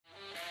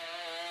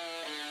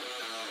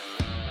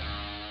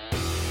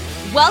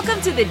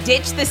Welcome to the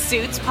Ditch the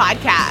Suits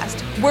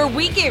podcast, where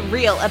we get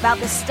real about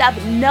the stuff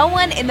no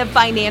one in the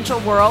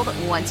financial world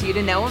wants you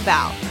to know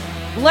about.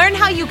 Learn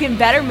how you can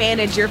better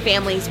manage your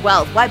family's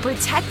wealth while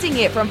protecting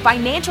it from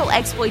financial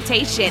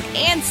exploitation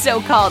and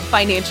so-called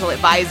financial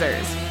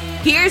advisors.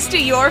 Here's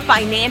to your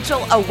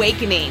financial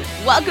awakening.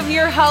 Welcome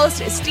your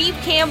hosts, Steve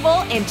Campbell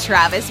and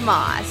Travis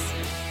Moss.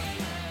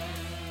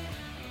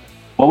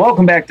 Well,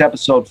 welcome back to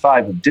episode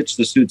 5 of Ditch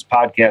the Suits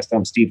podcast.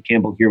 I'm Steve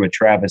Campbell here with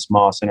Travis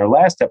Moss. In our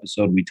last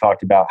episode, we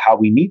talked about how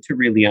we need to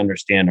really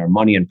understand our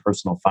money and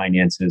personal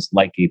finances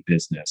like a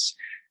business.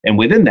 And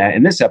within that,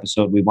 in this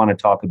episode, we want to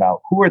talk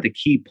about who are the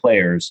key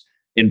players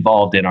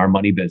involved in our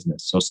money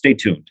business. So stay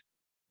tuned.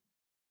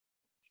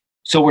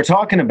 So we're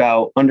talking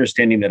about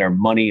understanding that our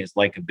money is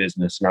like a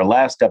business. In our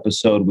last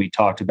episode, we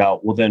talked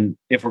about, well, then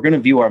if we're going to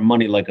view our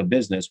money like a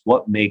business,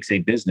 what makes a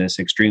business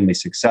extremely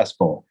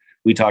successful?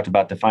 We talked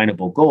about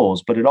definable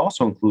goals, but it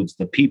also includes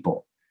the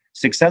people.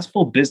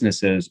 Successful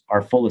businesses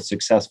are full of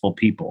successful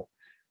people,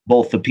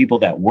 both the people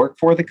that work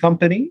for the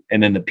company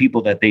and then the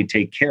people that they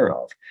take care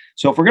of.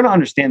 So if we're going to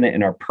understand that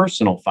in our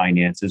personal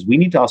finances, we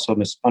need to also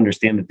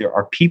understand that there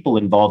are people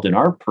involved in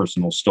our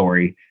personal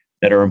story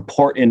that are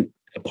important,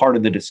 a part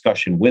of the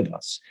discussion with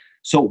us.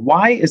 So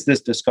why is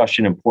this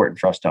discussion important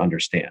for us to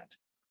understand?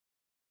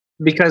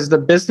 Because the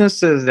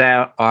businesses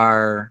that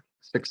are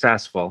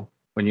successful,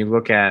 when you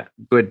look at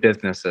good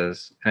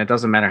businesses, and it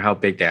doesn't matter how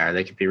big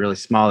they could be really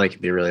small, they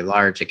could be really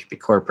large, they could be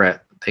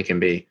corporate, they can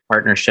be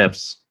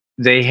partnerships.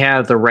 They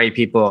have the right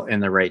people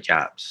in the right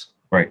jobs.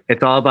 Right.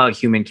 It's all about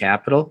human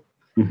capital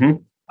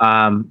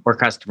or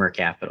customer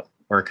capital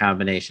or a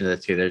combination of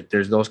the two.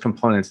 There's those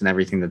components in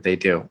everything that they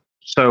do.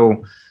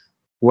 So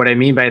what I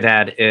mean by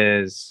that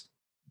is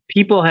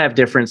people have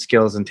different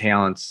skills and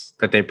talents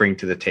that they bring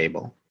to the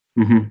table.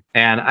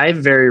 And I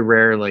very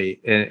rarely,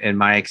 in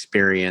my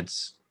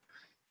experience,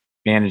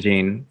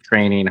 managing,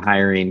 training,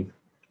 hiring,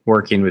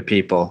 working with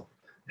people,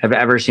 have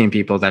ever seen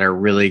people that are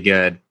really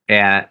good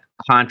at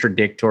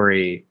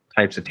contradictory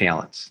types of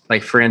talents.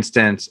 Like, for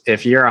instance,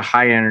 if you're a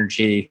high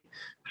energy,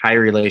 high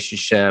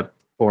relationship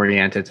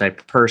oriented type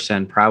of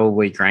person,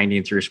 probably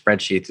grinding through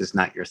spreadsheets is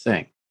not your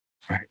thing.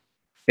 Right.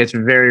 It's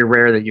very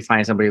rare that you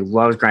find somebody who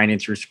loves grinding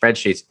through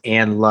spreadsheets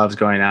and loves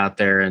going out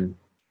there and,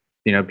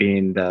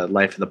 being the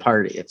life of the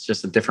party. It's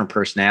just a different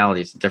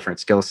personality. It's a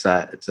different skill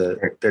set.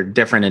 They're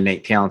different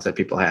innate talents that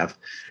people have.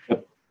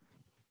 Yep.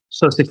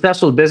 So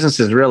successful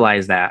businesses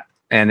realize that,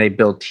 and they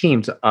build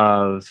teams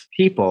of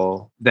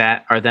people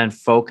that are then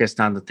focused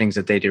on the things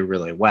that they do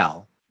really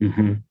well.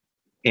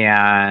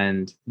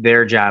 And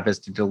their job is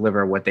to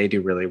deliver what they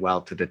do really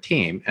well to the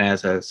team. And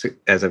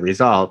as a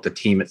result, the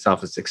team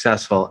itself is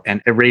successful,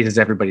 and it raises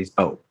everybody's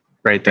boat,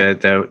 right?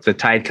 The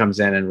tide comes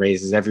in and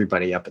raises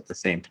everybody up at the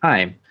same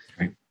time.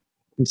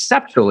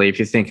 Conceptually, if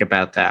you think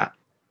about that,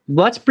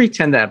 let's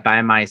pretend that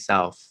by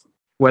myself,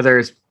 whether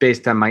it's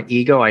based on my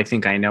ego, I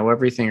think I know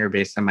everything, or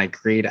based on my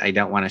greed, I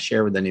don't want to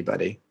share with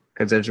anybody,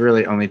 because there's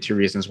really only two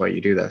reasons why you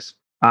do this.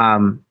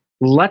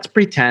 Let's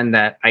pretend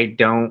that I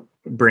don't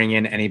bring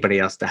in anybody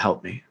else to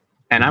help me.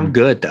 And I'm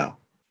good, though.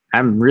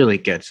 I'm really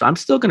good. So I'm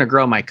still going to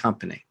grow my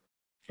company.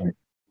 Right.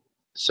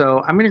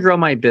 So I'm going to grow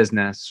my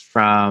business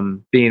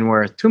from being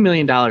worth $2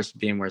 million to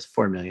being worth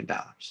 $4 million.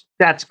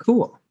 That's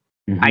cool.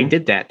 I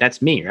did that.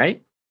 That's me,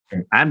 right?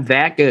 I'm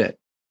that good.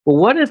 Well,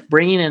 what if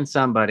bringing in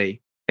somebody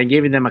and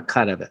giving them a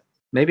cut of it?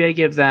 Maybe I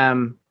give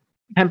them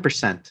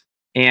 10%.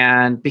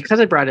 And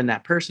because I brought in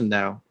that person,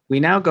 though, we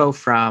now go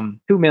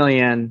from 2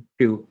 million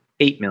to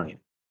 8 million.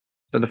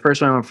 So the first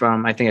one went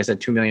from, I think I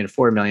said 2 million to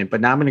 4 million, but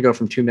now I'm going to go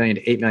from 2 million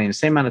to 8 million, the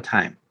same amount of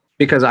time,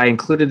 because I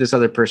included this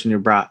other person who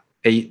brought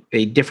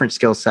a different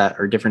skill set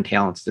or different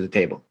talents to the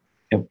table.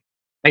 Yep.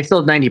 I still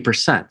have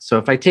 90%. So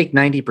if I take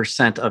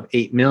 90% of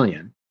 8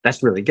 million,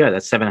 that's really good.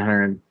 That's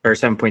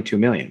 7.2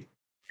 million.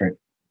 Right.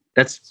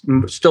 That's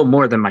still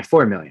more than my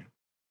 4 million.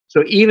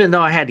 So even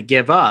though I had to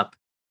give up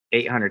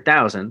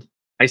 800,000,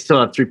 I still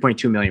have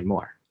 3.2 million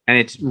more. And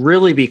it's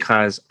really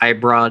because I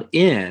brought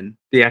in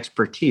the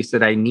expertise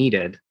that I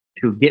needed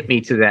to get me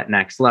to that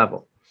next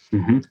level.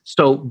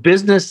 So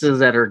businesses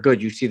that are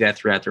good, you see that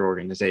throughout their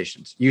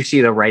organizations. You see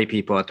the right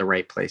people at the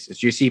right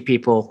places. You see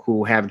people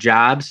who have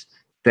jobs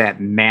that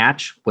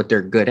match what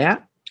they're good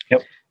at.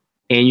 Yep.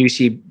 And you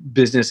see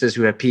businesses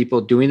who have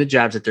people doing the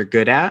jobs that they're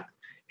good at,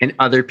 and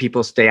other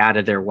people stay out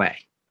of their way.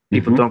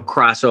 People don't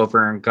cross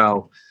over and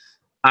go,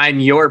 I'm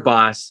your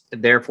boss,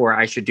 therefore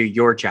I should do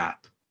your job.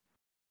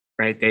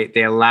 Right?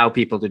 They allow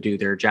people to do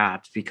their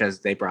jobs because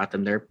they brought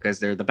them there because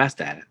they're the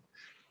best at it.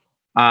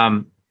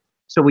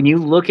 So when you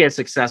look at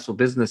successful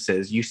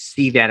businesses, you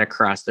see that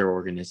across their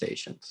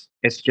organizations.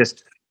 It's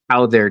just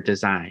how they're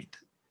designed.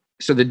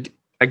 So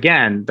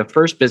again, the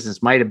first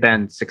business might have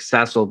been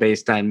successful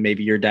based on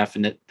maybe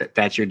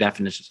that's your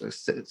definition of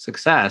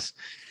success.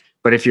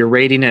 But if you're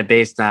rating it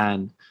based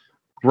on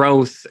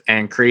growth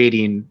and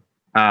creating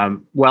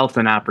wealth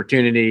and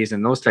opportunities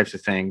and those types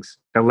of things,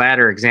 the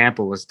latter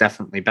example was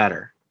definitely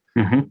better.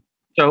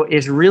 So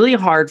it's really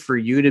hard for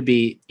you to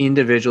be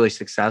individually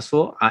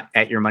successful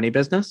at your money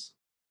business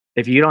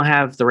if you don't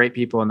have the right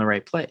people in the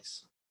right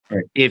place.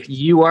 Right. If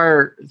you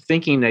are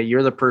thinking that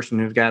you're the person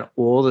who's got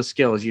all the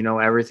skills, you know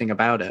everything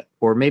about it,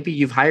 or maybe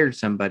you've hired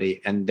somebody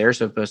and they're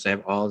supposed to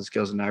have all the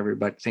skills and know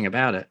everything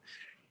about it,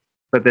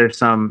 but there's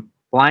some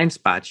blind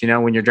spots. You know,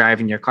 when you're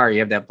driving your car, you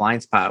have that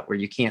blind spot where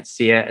you can't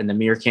see it and the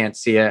mirror can't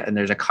see it, and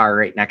there's a car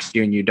right next to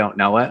you and you don't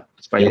know it.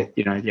 That's why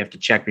you have to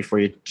check before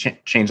you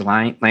change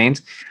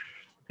lanes.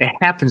 It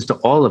happens to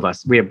all of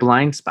us. We have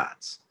blind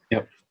spots.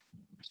 Yep.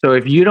 So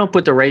if you don't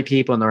put the right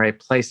people in the right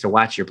place to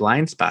watch your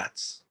blind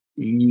spots,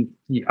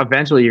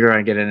 eventually you're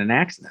going to get in an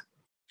accident.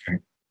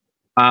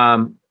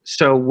 Right.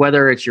 So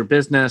whether it's your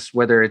business,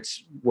 whether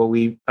it's what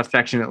we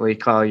affectionately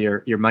call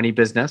your money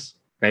business,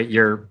 right?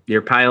 Your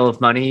pile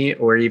of money,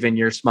 or even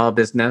your small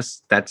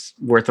business that's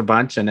worth a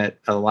bunch and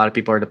a lot of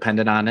people are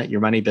dependent on it,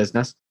 your money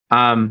business.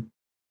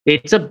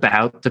 It's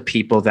about the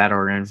people that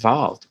are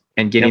involved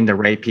and getting the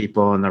right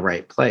people in the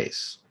right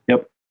place.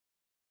 Yep.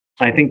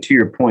 I think to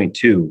your point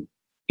too,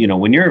 you know,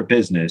 when you're a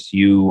business,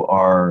 you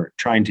are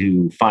trying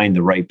to find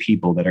the right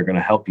people that are going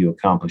to help you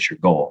accomplish your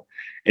goal.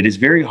 It is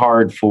very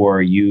hard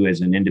for you as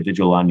an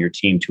individual on your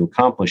team to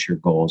accomplish your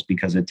goals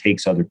because it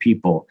takes other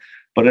people,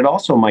 but it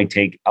also might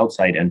take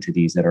outside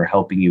entities that are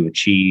helping you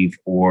achieve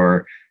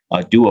or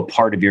do a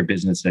part of your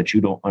business that you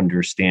don't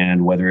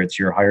understand, whether it's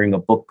you're hiring a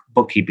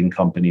bookkeeping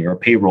company or a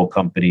payroll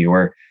company,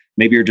 or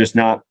maybe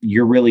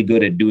you're really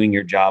good at doing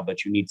your job,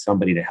 but you need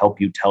somebody to help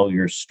you tell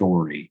your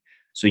story.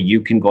 So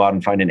you can go out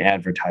and find an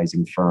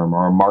advertising firm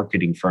or a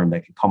marketing firm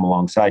that can come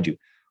alongside you.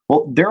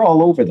 Well, they're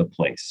all over the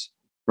place,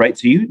 right?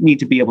 So you need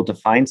to be able to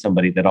find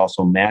somebody that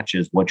also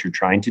matches what you're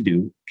trying to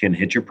do, can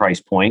hit your price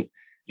point,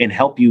 and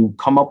help you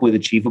come up with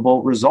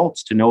achievable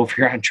results to know if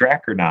you're on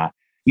track or not.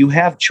 You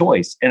have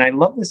choice. And I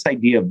love this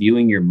idea of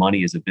viewing your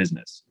money as a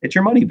business. It's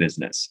your money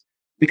business.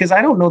 Because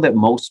I don't know that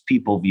most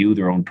people view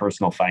their own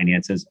personal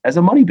finances as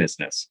a money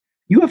business.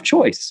 You have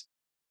choice.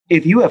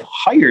 If you have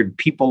hired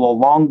people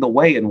along the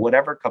way in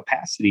whatever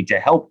capacity to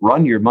help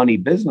run your money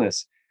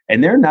business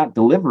and they're not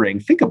delivering,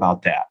 think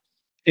about that.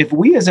 If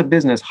we as a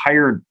business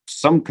hired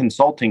some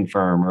consulting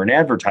firm or an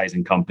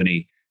advertising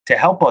company to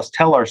help us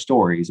tell our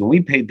stories, and we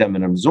paid them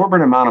an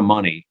absorbent amount of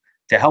money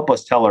to help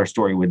us tell our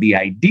story with the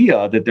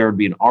idea that there would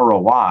be an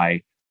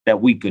ROI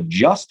that we could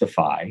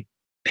justify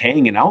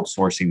paying and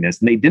outsourcing this,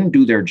 and they didn't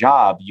do their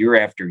job year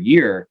after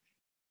year,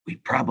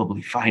 we'd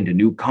probably find a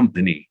new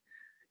company.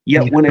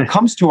 Yet when it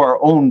comes to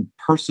our own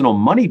personal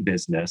money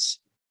business,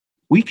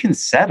 we can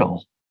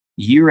settle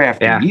year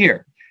after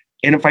year.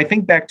 And if I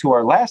think back to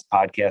our last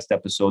podcast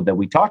episode that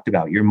we talked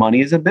about, your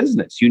money is a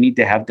business. You need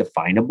to have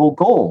definable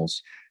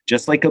goals,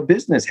 just like a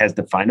business has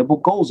definable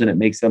goals and it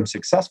makes them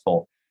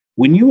successful.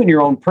 When you in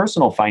your own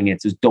personal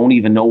finances don't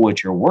even know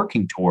what you're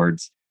working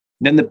towards,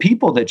 then the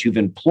people that you've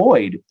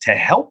employed to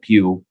help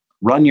you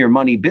run your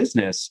money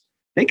business,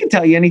 they can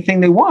tell you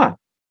anything they want.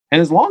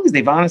 And as long as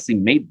they've honestly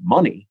made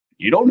money,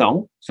 you don't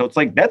know. So it's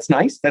like, that's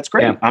nice. That's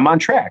great. Yeah. I'm on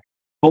track.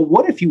 But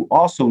what if you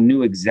also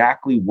knew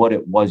exactly what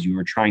it was you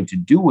were trying to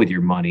do with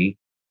your money,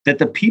 that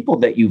the people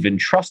that you've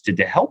entrusted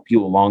to help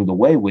you along the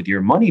way with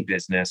your money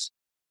business,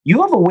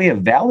 you have a way of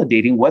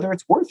validating whether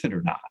it's worth it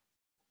or not.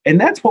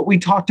 And that's what we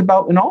talked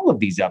about in all of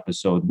these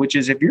episodes, which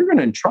is if you're going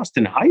to entrust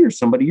and hire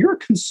somebody, you're a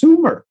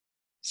consumer.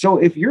 So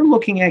if you're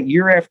looking at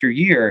year after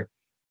year,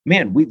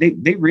 man,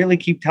 they really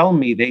keep telling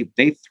me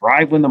they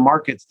thrive when the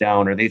market's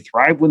down, or they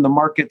thrive when the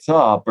market's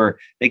up, or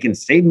they can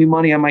save me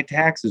money on my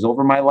taxes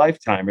over my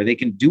lifetime, or they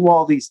can do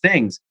all these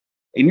things.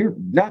 And you're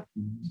not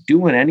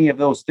doing any of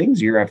those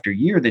things year after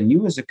year, then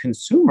you as a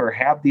consumer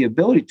have the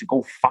ability to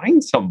go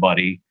find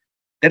somebody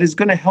that is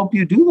going to help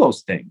you do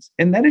those things.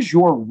 And that is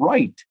your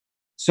right.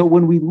 So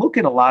when we look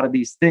at a lot of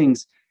these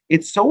things,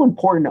 it's so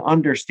important to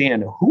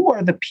understand who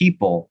are the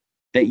people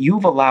that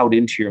you've allowed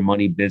into your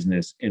money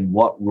business and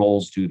what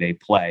roles do they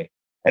play.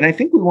 And I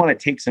think we want to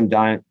take some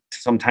time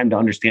to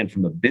understand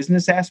from the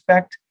business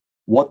aspect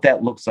what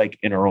that looks like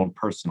in our own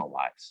personal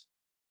lives.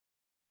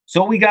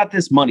 So we got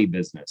this money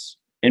business.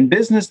 In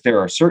business, there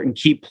are certain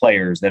key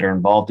players that are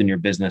involved in your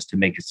business to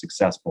make it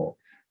successful.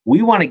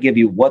 We want to give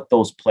you what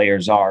those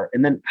players are.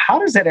 And then how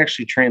does that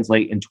actually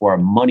translate into our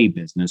money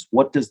business?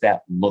 What does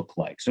that look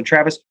like? So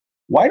Travis,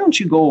 why don't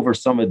you go over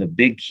some of the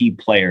big key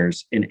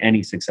players in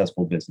any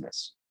successful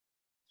business?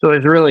 So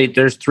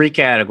there's three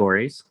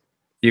categories.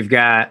 You've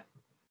got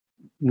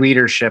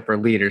leadership or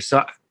leaders.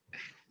 So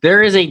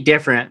there is a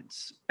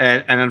difference.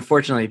 And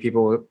unfortunately,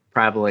 people will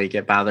probably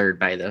get bothered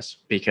by this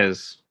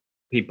because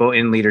people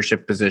in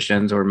leadership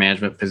positions or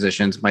management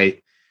positions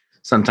might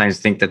sometimes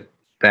think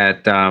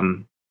that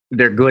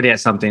they're good at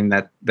something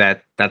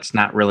that's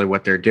not really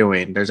what they're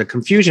doing. There's a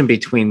confusion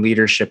between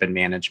leadership and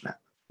management.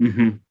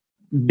 Mm-hmm.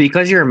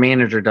 Because you're a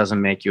manager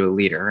doesn't make you a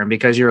leader. And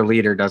because you're a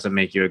leader doesn't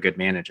make you a good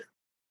manager.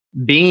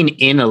 Being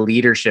in a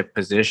leadership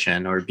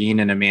position or being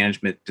in a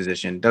management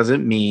position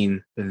doesn't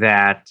mean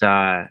that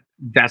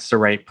that's the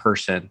right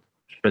person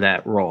for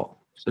that role.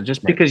 So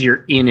just because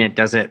you're in it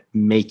doesn't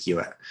make you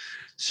it.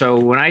 So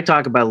when I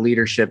talk about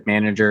leadership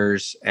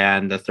managers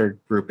and the third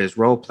group is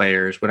role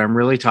players, what I'm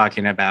really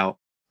talking about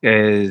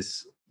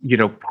is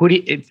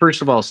putting it,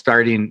 first of all,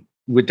 starting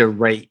with the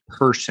right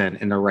person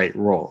in the right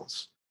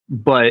roles.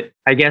 But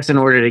I guess in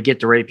order to get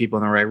the right people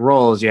in the right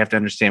roles, you have to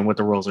understand what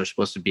the roles are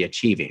supposed to be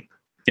achieving.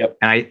 Yep.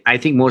 And I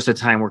think most of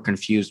the time we're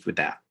confused with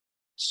that.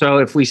 So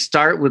if we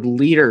start with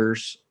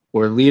leaders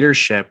or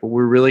leadership, what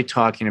we're really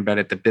talking about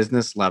at the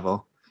business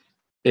level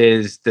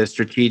is the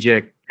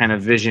strategic kind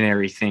of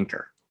visionary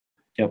thinker.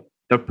 Yep.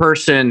 The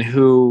person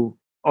who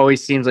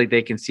always seems like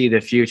they can see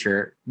the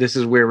future. This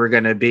is where we're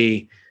going to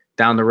be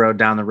down the road,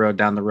 down the road,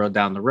 down the road,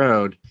 down the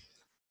road.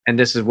 And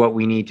this is what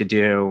we need to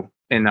do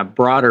in a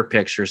broader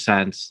picture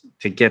sense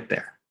to get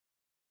there.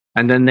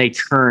 And then they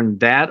turn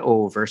that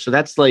over. So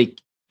that's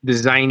like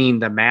designing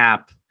the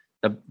map,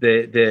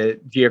 the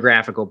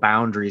geographical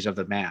boundaries of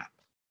the map,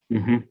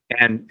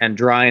 and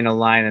drawing a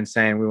line and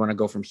saying, we want to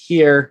go from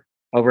here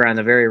over on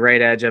the very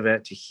right edge of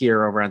it to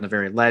here over on the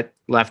very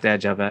left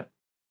edge of it.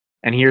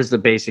 And here's the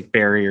basic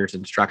barriers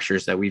and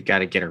structures that we've got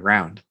to get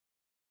around.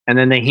 And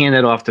then they hand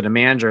it off to the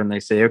manager and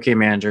they say, okay,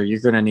 manager, you're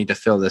going to need to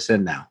fill this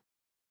in now.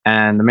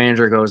 And the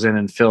manager goes in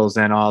and fills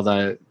in all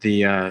the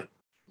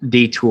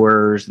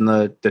detours and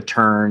the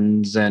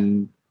turns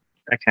and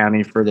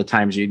accounting for the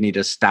times you need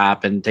to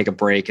stop and take a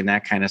break and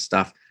that kind of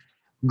stuff.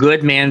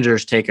 Good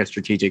managers take a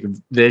strategic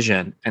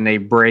vision and they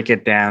break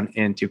it down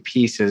into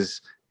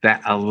pieces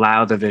that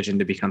allow the vision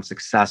to become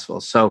successful.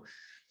 So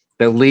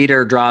the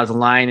leader draws a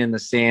line in the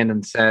sand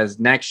and says,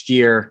 next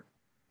year,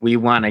 we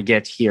want to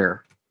get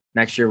here.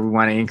 Next year, we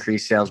want to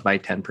increase sales by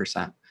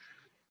 10%.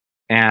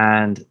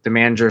 And the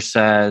manager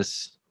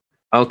says,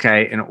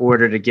 okay, in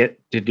order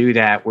to do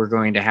that, we're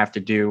going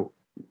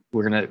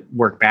to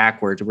work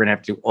backwards. We're going to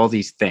have to do all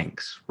these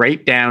things,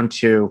 right down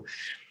to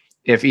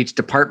if each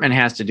department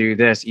has to do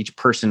this, each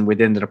person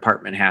within the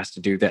department has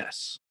to do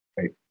this.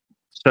 Right.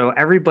 So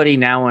everybody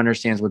now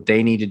understands what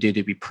they need to do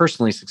to be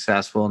personally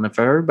successful. And if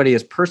everybody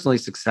is personally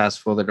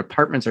successful, the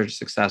departments are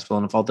successful.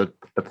 And if all the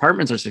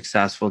departments are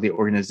successful, the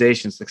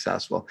organization is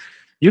successful.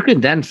 You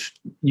can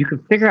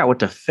figure out what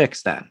to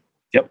fix then.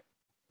 Yep.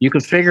 You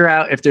can figure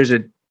out if there's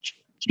a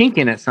chink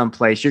in it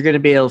someplace. You're going to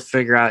be able to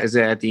figure out, is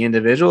it at the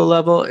individual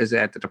level? Is it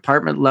at the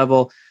department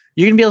level?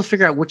 You're going to be able to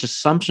figure out which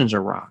assumptions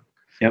are wrong.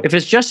 Yep. If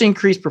it's just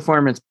increased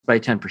performance by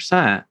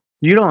 10%,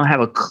 you don't have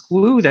a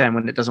clue then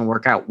when it doesn't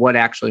work out what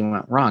actually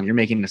went wrong. You're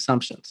making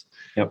assumptions.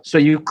 Yep. So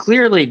you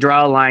clearly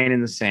draw a line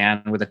in the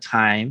sand with a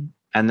time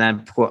and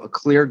then put a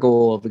clear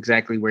goal of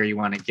exactly where you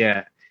want to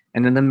get.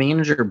 And then the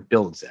manager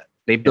builds it.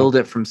 They build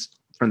it from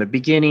the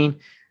beginning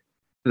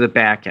to the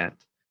back end.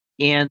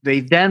 And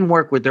they then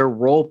work with their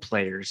role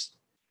players.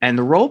 And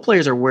the role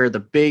players are where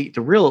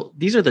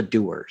these are the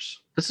doers.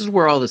 This is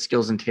where all the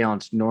skills and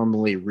talents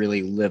normally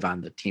really live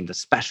on the team, the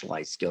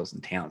specialized skills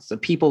and talents, the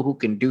people who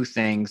can do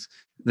things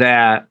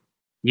that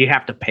you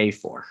have to pay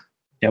for.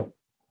 Yep.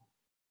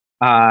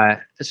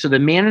 So the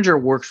manager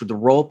works with the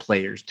role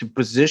players to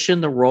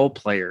position the role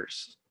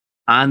players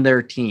on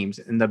their teams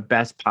in the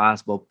best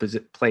possible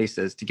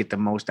places to get the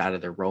most out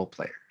of their role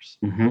players.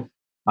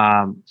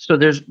 So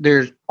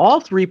there's all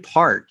three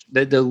parts.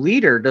 The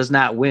leader does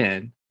not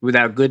win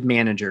without good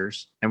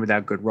managers and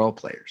without good role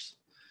players.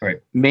 Right.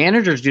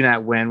 Managers do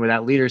not win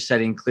without leaders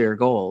setting clear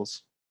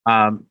goals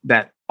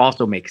that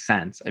also make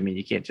sense. I mean,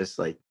 you can't just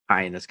like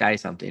pie in the sky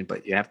something,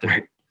 but you have to.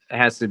 Right. It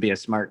has to be a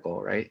smart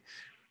goal, right?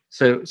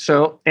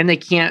 So, and they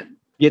can't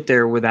get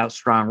there without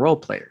strong role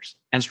players.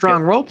 And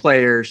strong role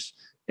players,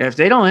 if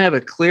they don't have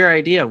a clear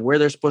idea of where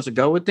they're supposed to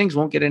go with things,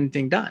 won't get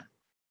anything done.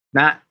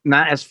 Not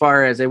as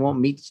far as they won't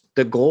meet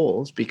the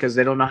goals because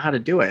they don't know how to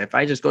do it. If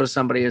I just go to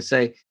somebody and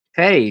say,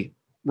 "Hey,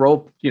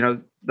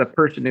 the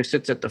person who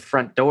sits at the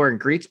front door and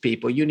greets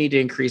people, you need to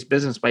increase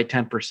business by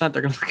 10%.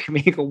 They're going to look at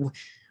me and go,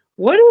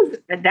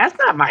 that's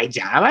not my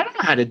job. I don't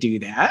know how to do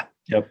that.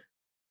 Yep.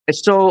 And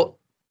so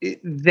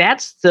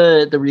that's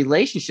the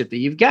relationship that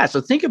you've got.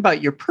 So think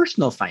about your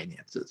personal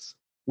finances.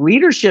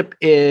 Leadership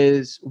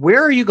is,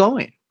 where are you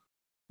going?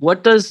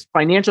 What does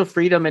financial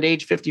freedom at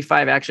age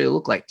 55 actually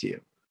look like to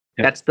you?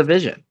 Yep. That's the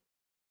vision.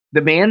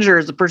 The manager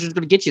is the person who's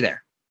going to get you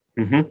there.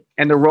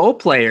 And the role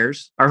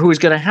players are who's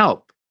going to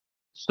help.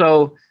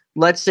 So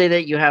let's say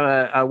that you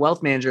have a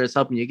wealth manager that's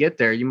helping you get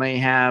there. You might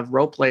have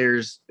role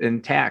players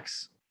in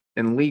tax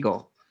and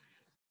legal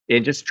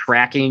and just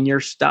tracking your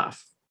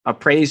stuff,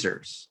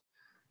 appraisers,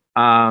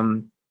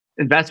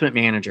 investment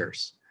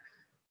managers.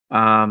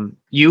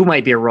 You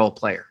might be a role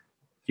player.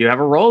 You have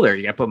a role there.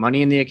 You got to put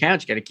money in the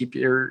account. You got to keep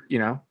your,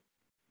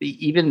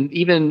 even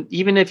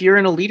if you're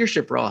in a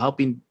leadership role,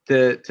 helping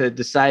to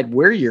decide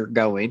where you're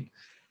going.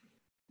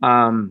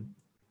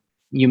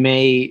 You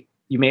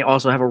may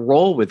also have a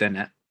role within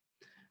it.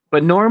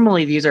 But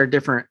normally these are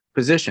different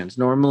positions.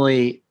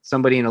 Normally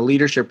somebody in a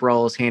leadership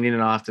role is handing it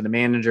off to the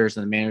managers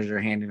and the manager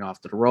handing it off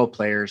to the role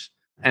players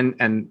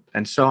and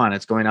so on.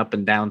 It's going up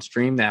and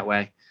downstream that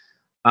way.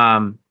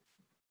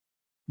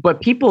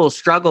 But people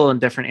struggle in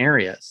different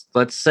areas.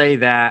 Let's say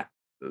that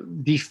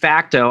de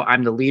facto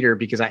I'm the leader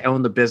because I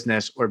own the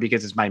business or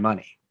because it's my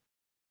money,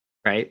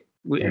 right?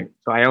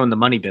 So I own the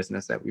money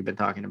business that we've been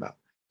talking about.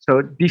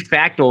 So de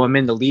facto I'm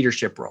in the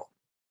leadership role.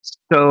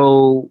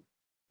 So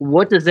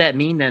what does that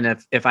mean then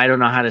if I don't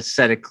know how to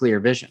set a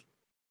clear vision?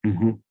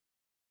 Mm-hmm.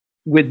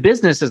 With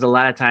businesses, a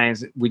lot of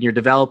times when you're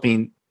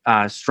developing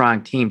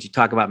strong teams, you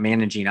talk about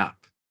managing up.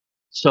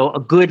 So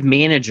a good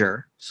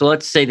manager, so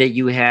let's say that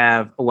you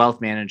have a wealth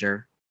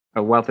manager,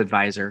 a wealth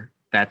advisor,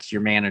 that's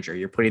your manager.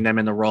 You're putting them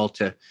in the role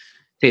to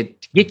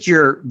get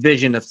your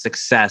vision of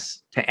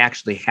success to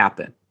actually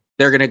happen.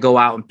 They're going to go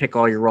out and pick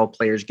all your role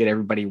players, get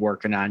everybody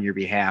working on your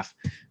behalf,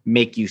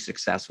 make you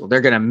successful. They're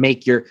going to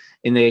make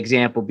in the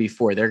example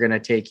before, they're going to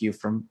take you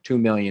from 2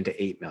 million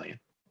to 8 million.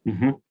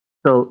 Mm-hmm.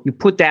 So you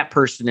put that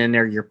person in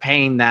there, you're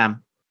paying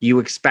them, you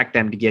expect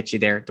them to get you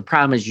there. The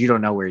problem is you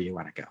don't know where you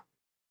want to go.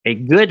 A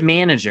good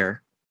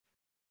manager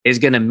is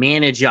going to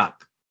manage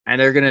up, and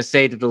they're going to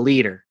say to the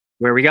leader,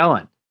 where are we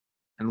going?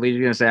 And the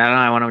leader's going to say, I don't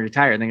know, I want to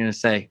retire. And they're going to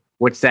say,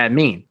 what's that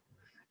mean?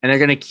 And they're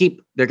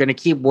going to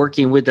keep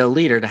working with the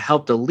leader to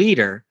help the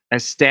leader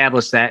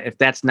establish that if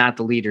that's not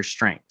the leader's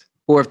strength.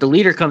 Or if the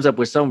leader comes up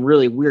with some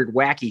really weird,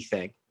 wacky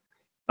thing,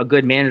 a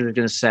good manager is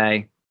going to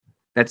say,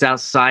 that's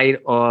outside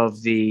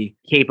of the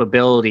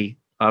capability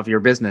of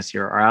your business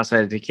here, or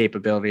outside of the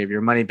capability of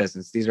your money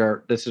business.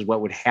 This is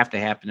what would have to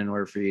happen in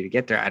order for you to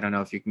get there. I don't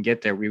know if you can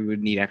get there. We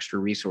would need extra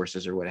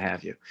resources or what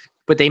have you.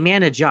 But they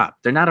manage up.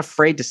 They're not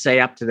afraid to say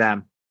up to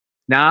them,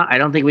 no, I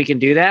don't think we can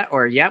do that.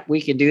 Or, yep,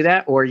 we can do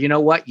that. Or, you know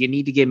what? You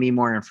need to give me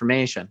more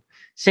information.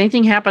 Same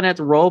thing happened at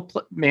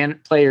the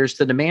players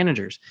to the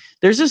managers.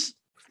 There's this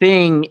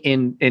thing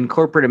in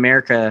corporate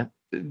America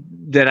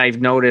that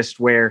I've noticed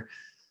where,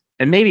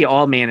 and maybe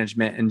all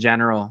management in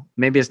general,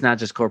 maybe it's not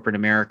just corporate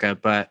America,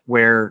 but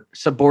where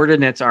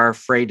subordinates are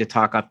afraid to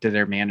talk up to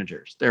their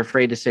managers. They're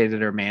afraid to say to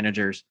their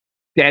managers,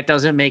 that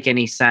doesn't make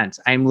any sense.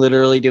 I'm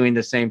literally doing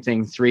the same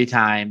thing 3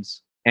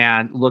 times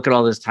and look at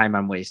all this time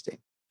I'm wasting.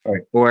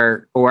 Right.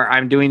 Or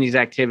I'm doing these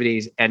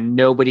activities and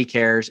nobody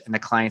cares and the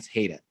clients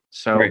hate it.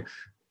 So right.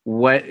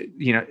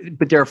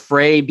 But they're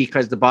afraid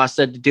because the boss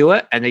said to do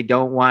it and they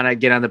don't want to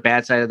get on the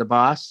bad side of the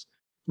boss.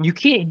 You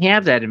can't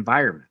have that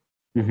environment.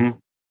 Mm-hmm.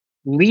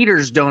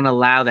 Leaders don't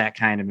allow that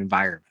kind of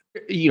environment.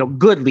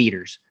 Good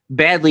leaders,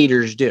 bad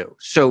leaders do.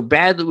 So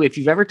if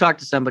you've ever talked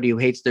to somebody who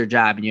hates their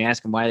job and you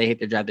ask them why they hate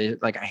their job, they're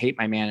like, I hate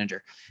my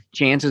manager.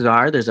 Chances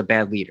are there's a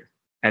bad leader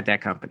at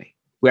that company.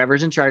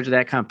 Whoever's in charge of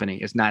that company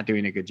is not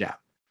doing a good job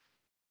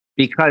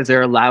because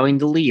they're allowing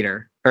the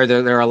leader or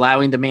they're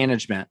allowing the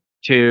management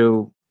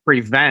to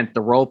prevent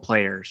the role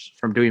players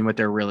from doing what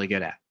they're really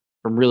good at,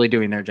 from really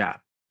doing their job.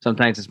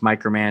 Sometimes it's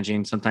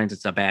micromanaging. Sometimes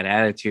it's a bad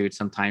attitude.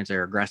 Sometimes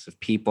they're aggressive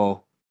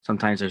people.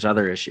 Sometimes there's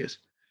other issues.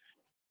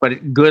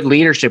 But good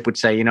leadership would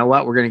say, you know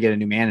what? We're going to get a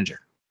new manager.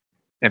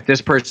 If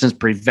this person's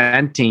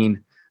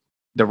preventing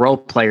the role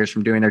players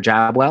from doing their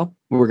job well,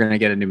 we're going to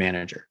get a new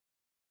manager.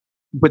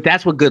 But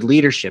that's what good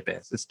leadership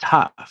is. It's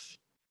tough,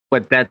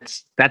 but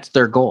that's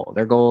their goal.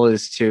 Their goal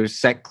is to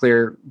set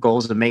clear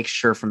goals to make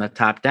sure from the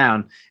top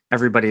down,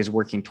 everybody is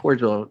working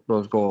towards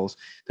those goals.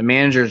 The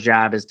manager's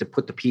job is to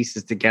put the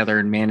pieces together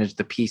and manage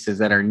the pieces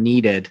that are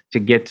needed to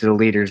get to the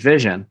leader's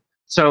vision.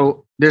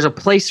 So there's a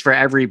place for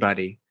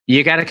everybody.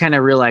 You got to kind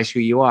of realize who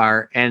you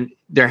are, and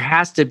there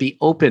has to be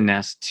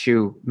openness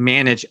to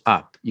manage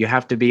up. You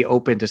have to be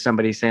open to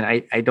somebody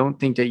saying, I don't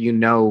think that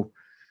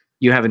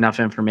you have enough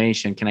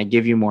information. Can I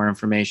give you more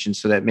information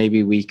so that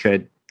maybe we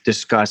could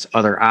discuss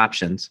other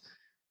options?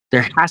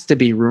 There has to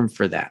be room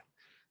for that.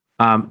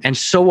 And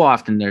so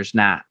often there's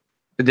not.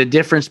 The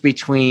difference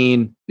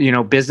between,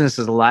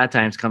 businesses a lot of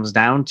times comes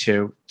down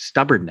to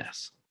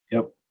stubbornness.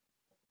 Yep.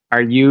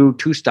 Are you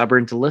too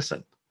stubborn to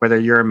listen? Whether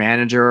you're a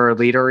manager or a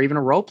leader or even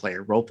a role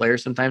player. Role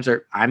players sometimes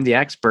are, I'm the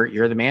expert,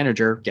 you're the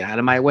manager, get out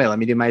of my way, let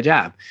me do my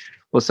job.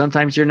 Well,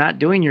 sometimes you're not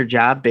doing your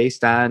job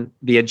based on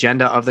the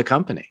agenda of the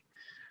company.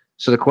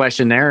 So the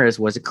question there is,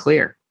 was it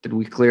clear? Did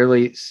we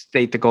clearly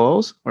state the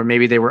goals? Or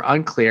maybe they were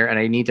unclear and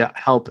I need to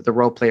help the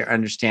role player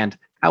understand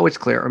how it's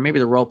clear. Or maybe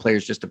the role player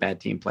is just a bad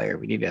team player.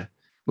 We need to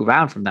move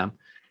on from them.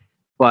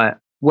 But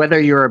whether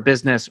you're a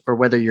business or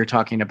whether you're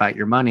talking about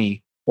your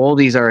money, all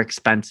these are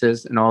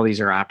expenses and all these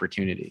are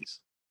opportunities.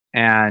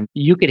 And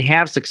you can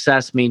have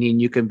success, meaning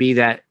you can be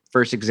that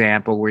first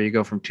example where you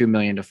go from 2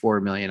 million to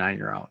 4 million on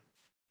your own.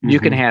 Mm-hmm. You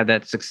can have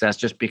that success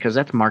just because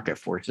that's market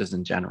forces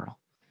in general.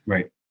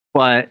 Right.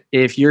 But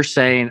if you're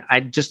saying,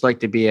 I'd just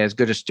like to be as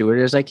good a steward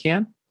as I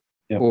can,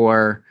 yep.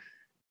 or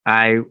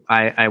I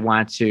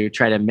want to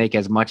try to make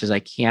as much as I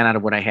can out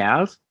of what I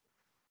have,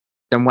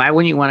 then why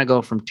wouldn't you want to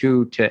go from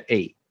 2 to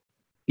 8?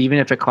 Even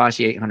if it costs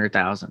you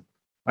 800,000,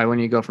 why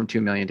wouldn't you go from 2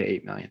 million to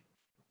 8 million?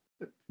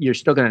 You're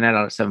still going to net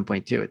out at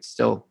 7.2. It's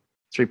still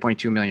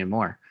 3.2 million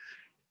more.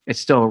 It's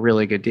still a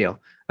really good deal.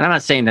 And I'm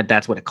not saying that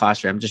that's what it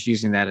costs you. I'm just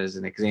using that as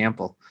an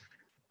example.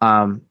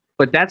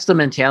 But that's the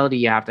mentality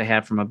you have to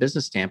have from a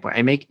business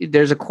standpoint.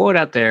 There's a quote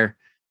out there.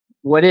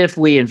 What if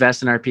we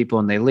invest in our people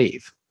and they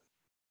leave?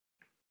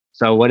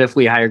 So what if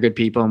we hire good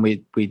people and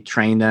we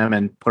train them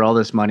and put all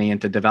this money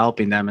into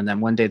developing them, and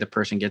then one day the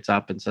person gets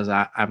up and says,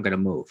 I'm going to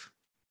move.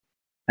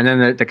 And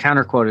then the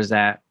counter quote is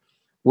that,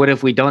 what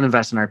if we don't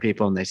invest in our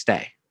people and they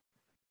stay?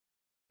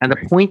 And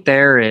the point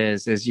there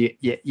is you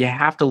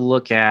have to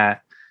look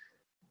at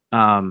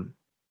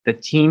the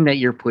team that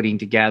you're putting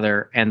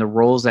together and the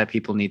roles that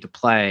people need to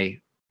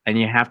play. And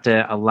you have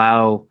to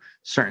allow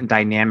certain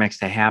dynamics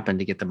to happen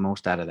to get the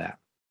most out of that.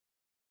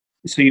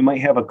 So you might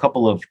have a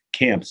couple of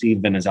camps,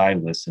 even as I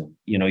listen.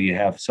 You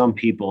have some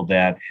people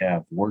that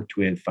have worked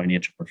with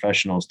financial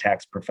professionals,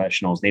 tax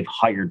professionals. They've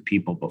hired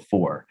people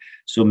before.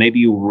 So maybe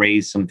you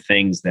raise some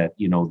things that,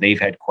 they've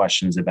had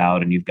questions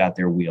about and you've got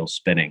their wheels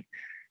spinning.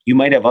 You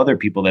might have other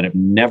people that have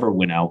never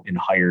went out and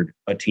hired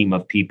a team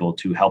of people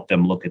to help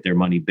them look at their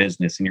money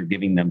business, and you're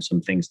giving them some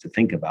things to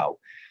think about.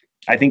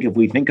 I think if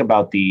we think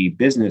about the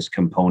business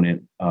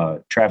component,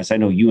 Travis, I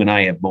know you and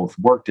I have both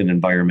worked in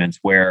environments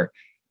where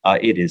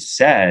it is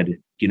said,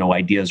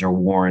 ideas are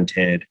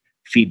warranted,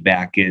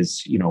 feedback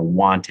is,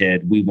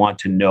 wanted. We want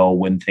to know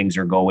when things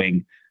are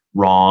going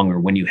wrong or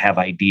when you have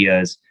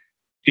ideas.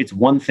 It's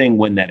one thing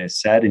when that is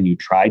said and you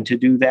tried to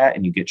do that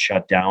and you get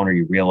shut down or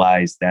you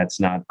realize that's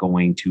not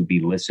going to be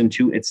listened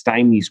to. It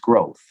stymies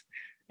growth.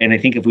 And I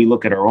think if we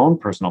look at our own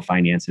personal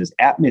finances,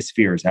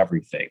 atmosphere is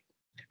everything.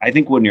 I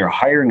think when you're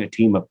hiring a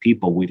team of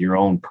people with your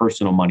own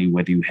personal money,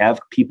 whether you have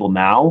people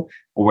now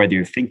or whether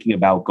you're thinking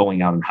about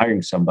going out and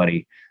hiring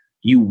somebody,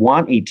 you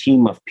want a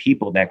team of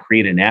people that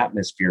create an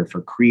atmosphere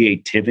for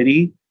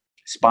creativity,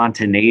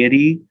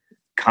 spontaneity,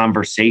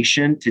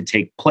 conversation to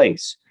take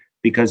place.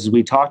 Because as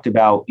we talked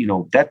about,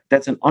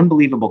 that's an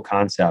unbelievable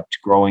concept,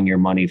 growing your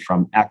money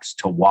from X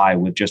to Y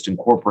with just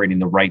incorporating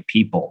the right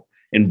people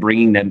and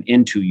bringing them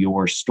into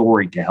your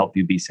story to help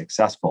you be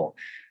successful.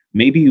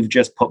 Maybe you've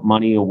just put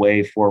money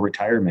away for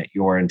retirement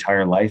your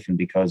entire life, and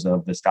because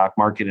of the stock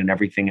market and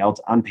everything else,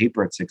 on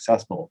paper, it's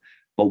successful.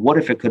 But what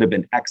if it could have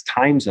been X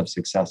times of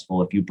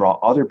successful if you brought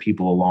other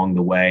people along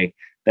the way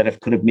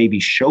that could have maybe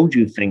showed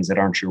you things that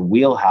aren't your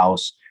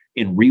wheelhouse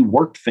and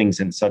reworked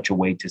things in such a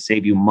way to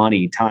save you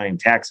money, time,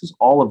 taxes,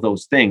 all of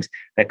those things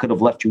that could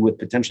have left you with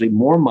potentially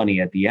more money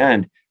at the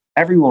end?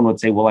 Everyone would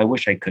say, well, I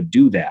wish I could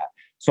do that.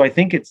 So I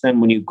think it's then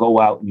when you go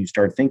out and you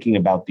start thinking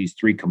about these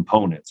three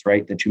components,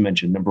 right, that you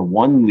mentioned. Number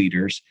one,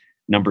 leaders.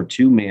 Number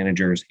two,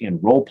 managers and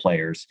role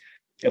players.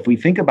 If we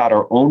think about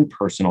our own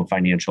personal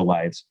financial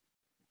lives,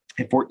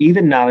 if we're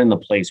even not in the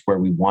place where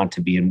we want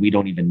to be and we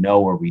don't even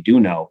know, or we do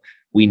know,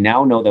 we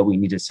now know that we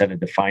need to set a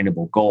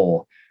definable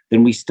goal,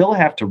 then we still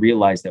have to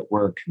realize that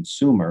we're a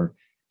consumer,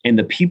 and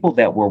the people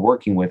that we're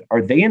working with,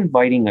 are they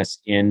inviting us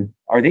in?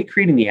 Are they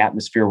creating the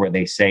atmosphere where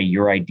they say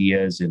your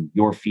ideas and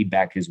your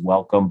feedback is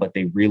welcome, but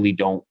they really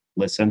don't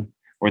listen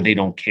or they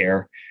don't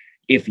care?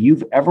 If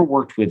you've ever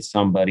worked with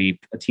somebody,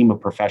 a team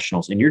of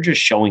professionals, and you're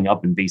just showing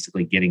up and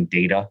basically getting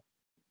data,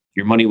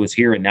 your money was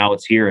here and now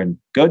it's here and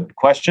good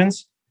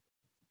questions,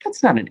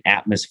 that's not an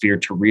atmosphere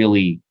to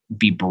really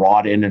be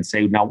brought in and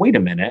say, now, wait a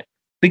minute,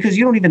 because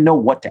you don't even know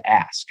what to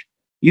ask.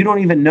 You don't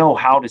even know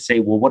how to say,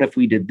 well, what if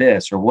we did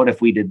this? Or what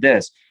if we did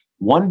this?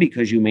 One,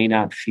 because you may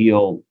not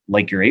feel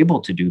like you're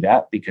able to do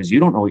that because you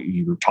don't know what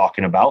you're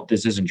talking about.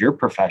 This isn't your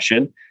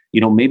profession.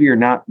 Maybe you're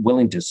not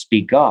willing to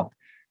speak up.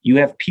 You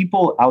have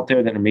people out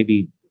there that are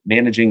maybe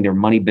managing their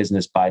money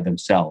business by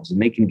themselves,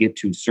 and they can get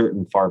to a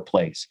certain far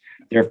place.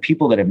 There are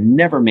people that have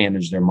never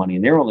managed their money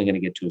and they're only going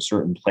to get to a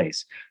certain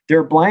place. There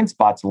are blind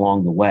spots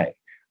along the way.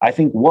 I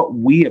think what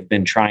we have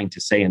been trying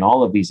to say in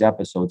all of these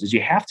episodes is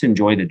you have to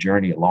enjoy the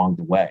journey along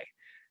the way.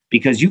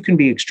 Because you can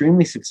be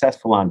extremely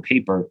successful on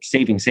paper,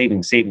 saving,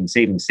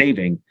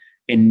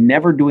 and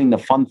never doing the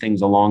fun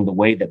things along the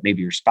way that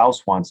maybe your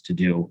spouse wants to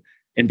do.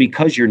 And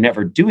because you're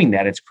never doing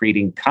that, it's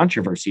creating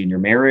controversy in your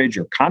marriage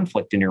or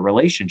conflict in your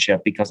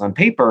relationship, because on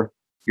paper,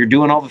 you're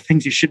doing all the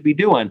things you should be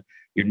doing.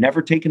 You're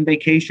never taking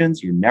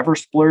vacations. You're never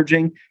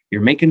splurging.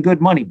 You're making good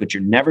money, but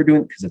you're never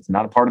doing it because it's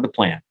not a part of the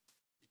plan.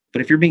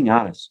 But if you're being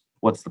honest,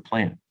 what's the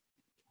plan?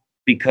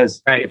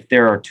 Because if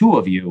there are two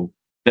of you,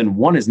 then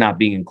one is not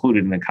being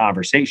included in the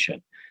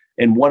conversation.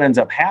 And what ends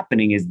up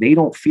happening is they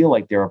don't feel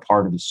like they're a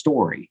part of the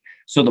story.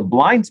 So the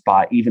blind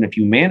spot, even if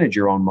you manage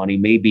your own money,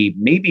 maybe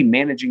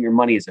managing your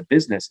money as a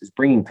business is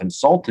bringing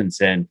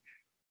consultants in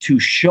to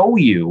show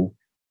you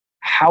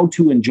how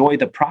to enjoy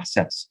the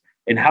process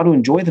and how to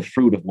enjoy the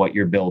fruit of what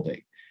you're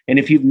building. And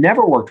if you've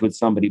never worked with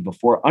somebody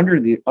before,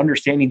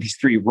 understanding these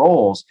three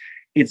roles,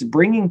 it's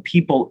bringing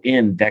people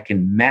in that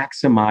can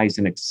maximize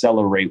and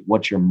accelerate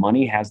what your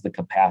money has the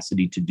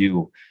capacity to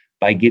do,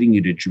 by getting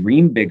you to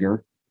dream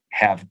bigger,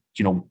 have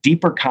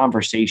deeper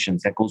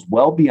conversations that goes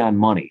well beyond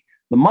money.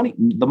 The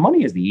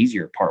money is the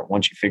easier part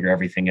once you figure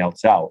everything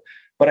else out.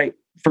 But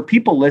for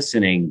people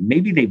listening,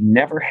 maybe they've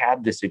never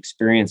had this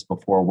experience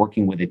before,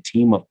 working with a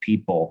team of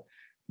people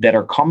that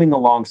are coming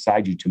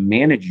alongside you to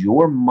manage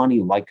your money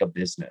like a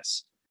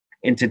business,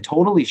 and to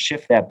totally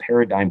shift that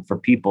paradigm for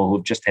people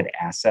who've just had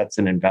assets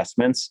and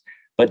investments,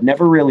 but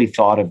never really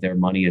thought of their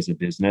money as a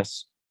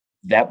business.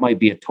 That might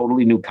be a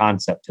totally new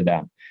concept to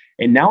them.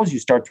 And now as you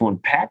start to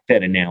unpack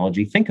that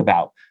analogy, think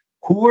about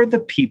who are the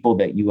people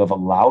that you have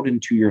allowed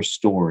into your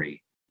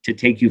story to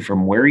take you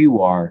from where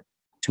you are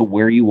to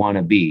where you want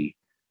to be,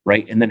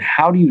 right? And then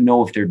how do you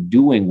know if they're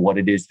doing what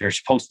it is they're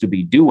supposed to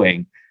be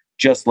doing,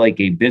 just like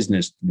a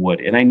business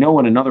would? And I know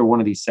in another one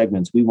of these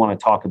segments, we want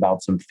to talk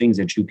about some things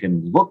that you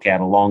can look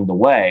at along the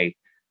way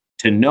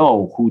to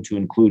know who to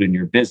include in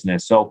your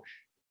business. So,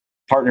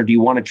 partner, do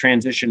you want to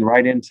transition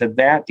right into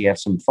that? Do you have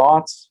some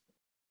thoughts?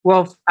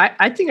 Well,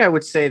 I think I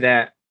would say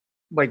that,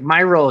 like,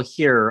 my role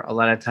here a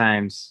lot of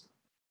times,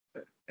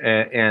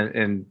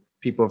 and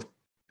people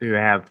who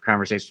have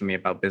conversations with me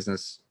about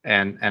business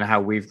and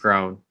how we've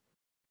grown,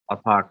 I'll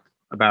talk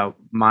about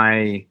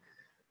my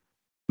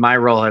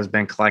role has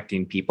been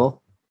collecting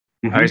people.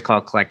 I always call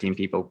it collecting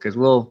people, because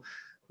we'll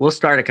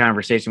start a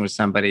conversation with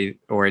somebody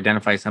or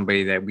identify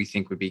somebody that we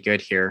think would be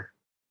good here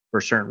for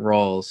certain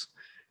roles,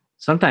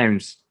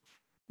 sometimes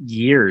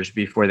years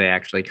before they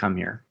actually come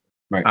here.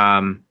 Right.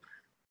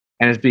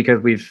 And it's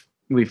because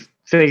we've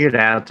figured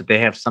out that they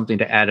have something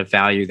to add of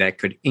value that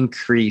could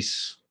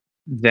increase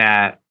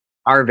that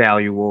our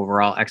value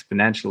overall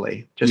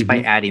exponentially just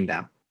by adding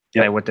them,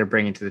 by what they're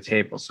bringing to the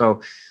table.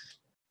 So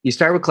you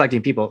start with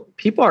collecting people.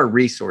 People are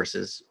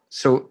resources.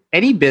 So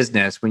any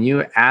business, when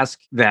you ask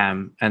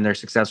them and their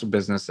successful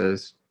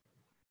businesses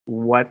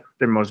what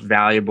their most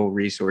valuable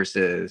resource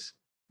is,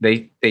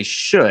 they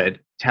should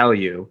tell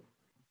you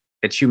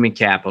it's human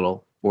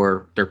capital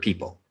or their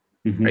people.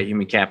 Right?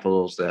 Human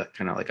capital is the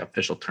kind of like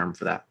official term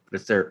for that.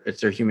 But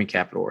it's their human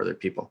capital or their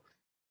people.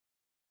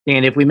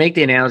 And if we make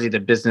the analogy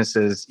that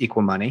businesses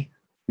equal money,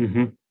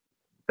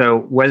 so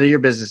whether your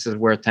business is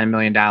worth $10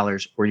 million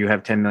or you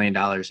have $10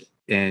 million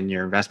in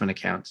your investment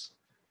accounts,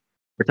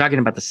 we're talking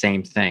about the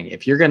same thing.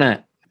 If you're going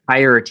to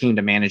hire a team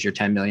to manage your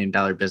 $10 million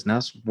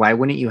business, why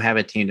wouldn't you have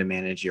a team to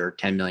manage your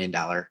 $10 million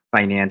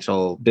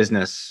financial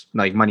business,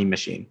 like money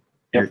machine?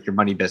 Your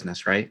money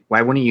business, right?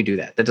 Why wouldn't you do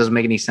that? That doesn't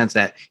make any sense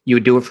that you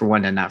would do it for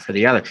one and not for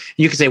the other.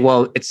 You could say,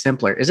 well, it's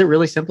simpler. Is it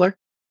really simpler?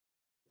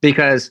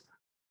 Because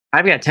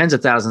I've got tens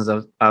of thousands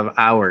of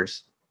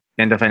hours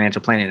into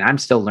financial planning, and I'm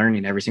still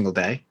learning every single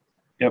day.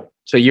 Yep.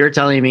 So you're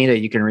telling me that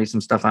you can read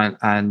some stuff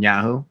on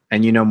Yahoo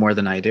and you know more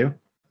than I do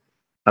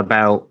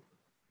about,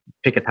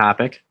 pick a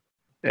topic,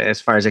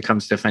 as far as it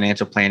comes to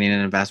financial planning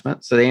and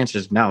investment? So the answer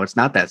is no, it's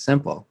not that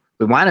simple.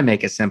 We want to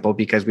make it simple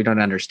because we don't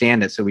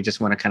understand it. So we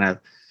just want to kind of,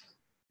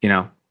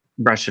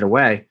 brush it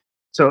away.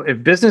 So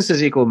if business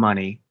is equal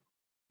money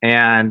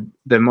and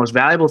the most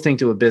valuable thing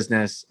to a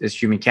business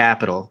is human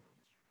capital,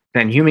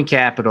 then human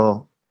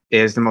capital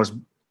is the most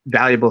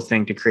valuable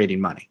thing to creating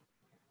money.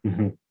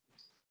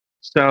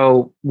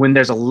 So when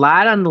there's a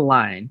lot on the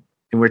line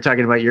and we're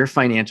talking about your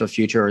financial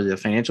future or the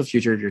financial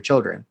future of your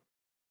children,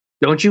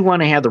 don't you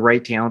want to have the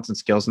right talents and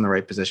skills in the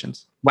right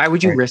positions? Why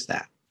would you risk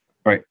that?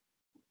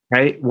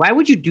 Right. Why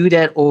would you do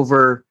that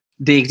over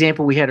the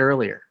example we had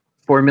earlier?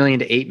 4 million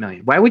to 8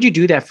 million. Why would you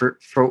do that for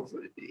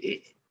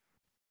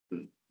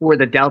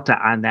the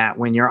delta on that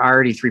when you're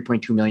already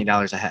 $3.2 million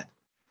ahead?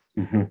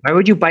 Why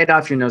would you bite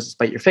off your nose to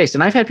spite your face?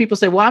 And I've had people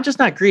say, well, I'm just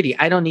not greedy.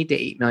 I don't need the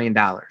 $8 million.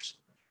 Well,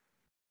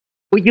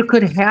 you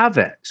could have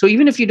it. So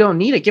even if you don't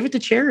need it, give it to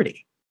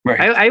charity. Right.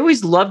 I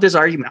always love this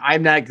argument.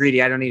 I'm not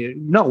greedy. I don't need it.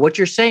 No, what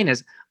you're saying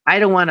is, I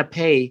don't want to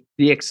pay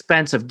the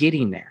expense of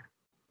getting there.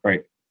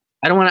 Right.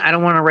 I don't want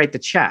to write the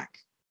check.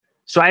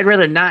 So I'd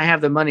rather not have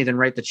the money than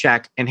write the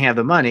check and have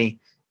the money.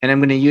 And I'm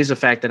going to use the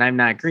fact that I'm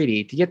not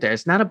greedy to get there.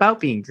 It's not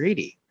about being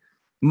greedy.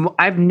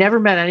 I've never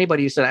met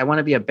anybody who said, I want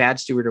to be a bad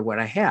steward of what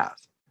I have.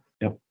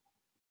 Yep.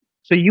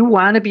 So you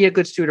want to be a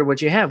good steward of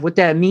what you have. What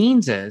that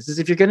means is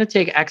if you're going to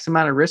take X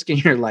amount of risk in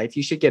your life,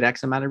 you should get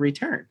X amount of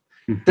return.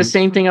 The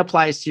same thing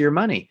applies to your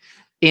money.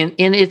 And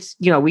it's,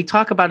 we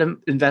talk about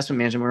investment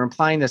management. We're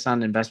applying this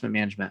on investment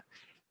management.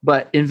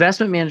 But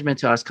investment management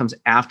to us comes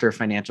after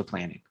financial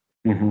planning.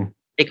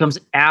 It comes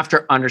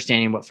after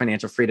understanding what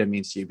financial freedom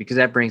means to you, because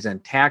that brings in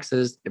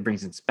taxes, it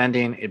brings in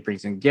spending, it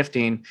brings in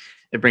gifting,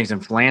 it brings in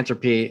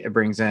philanthropy, it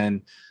brings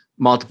in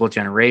multiple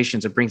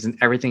generations, it brings in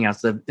everything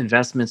else. The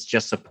investments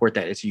just support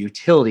that. It's a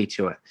utility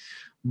to it.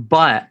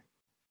 But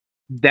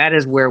that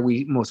is where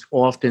we most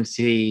often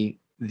see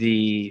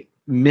the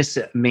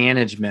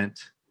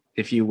mismanagement,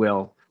 if you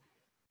will.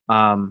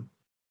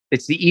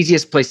 It's the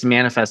easiest place to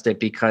manifest it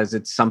because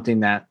it's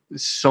something that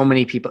so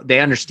many people, they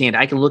understand.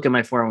 I can look at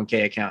my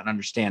 401k account and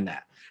understand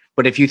that.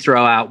 But if you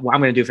throw out, well,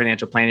 I'm going to do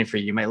financial planning for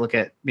you, you might look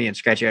at me and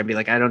scratch your head and be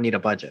like, I don't need a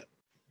budget.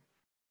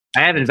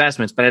 I have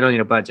investments, but I don't need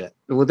a budget.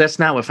 Well, that's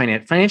not what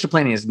financial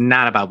planning is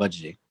not about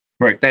budgeting.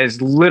 Right. That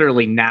is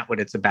literally not what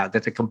it's about.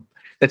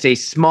 That's a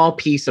small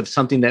piece of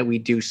something that we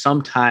do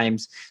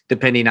sometimes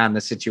depending on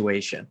the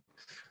situation.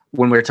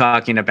 When we're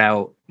talking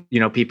about,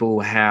 people who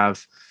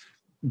have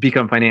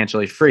become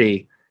financially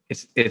free,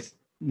 it's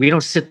we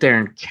don't sit there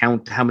and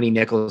count how many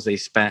nickels they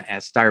spent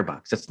at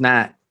Starbucks. It's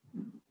not,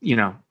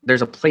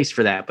 there's a place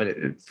for that,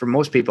 but for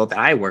most people that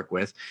I work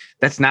with,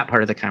 that's not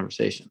part of the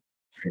conversation.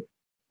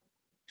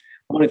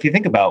 Well, if you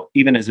think about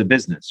even as a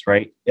business,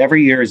 right?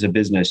 Every year as a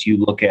business, you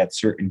look at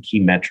certain key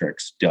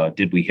metrics.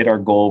 Did we hit our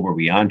goal? Were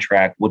we on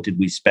track? What did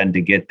we spend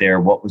to get there?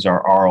 What was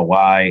our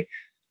ROI?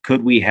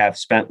 Could we have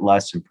spent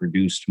less and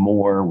produced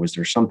more? Was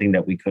there something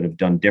that we could have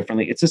done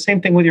differently? It's the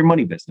same thing with your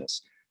money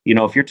business.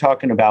 If you're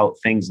talking about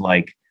things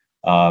like,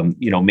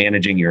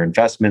 managing your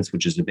investments,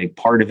 which is a big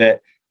part of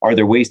it, are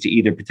there ways to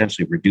either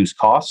potentially reduce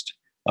cost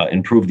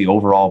improve the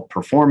overall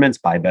performance,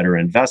 buy better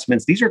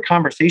investments. These are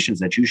conversations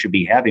that you should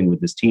be having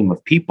with this team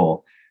of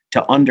people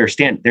to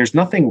understand. There's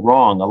nothing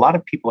wrong. A lot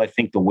of people, I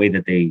think, the way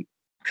that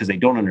because they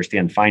don't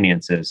understand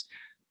finances,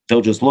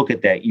 they'll just look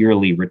at that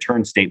yearly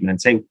return statement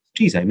and say,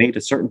 geez, I made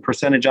a certain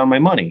percentage on my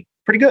money.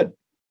 Pretty good.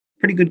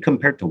 Pretty good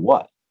compared to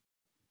what?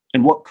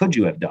 And what could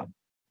you have done?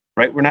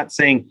 Right? We're not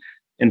saying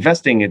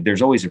investing,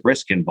 there's always a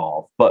risk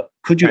involved, but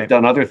could you have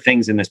done other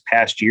things in this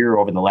past year,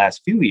 over the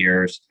last few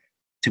years,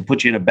 to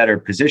put you in a better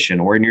position,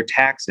 or in your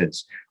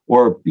taxes,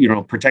 or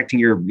protecting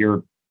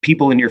your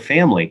people in your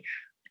family?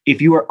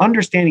 If you are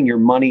understanding your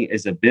money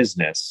as a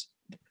business,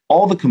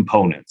 all the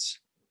components,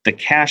 the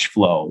cash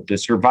flow, the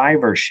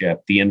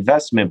survivorship, the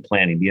investment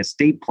planning, the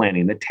estate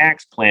planning, the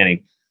tax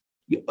planning,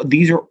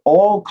 these are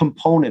all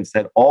components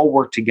that all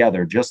work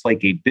together just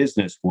like a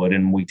business would.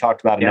 And we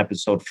talked about in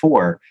episode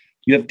 4,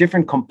 you have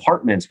different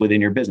compartments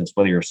within your business,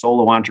 whether you're a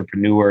solo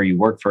entrepreneur, you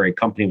work for a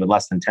company with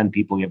less than 10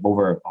 people, you have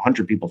over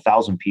 100 people,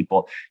 1,000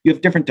 people, you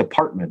have different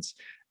departments.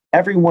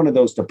 Every one of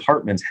those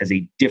departments has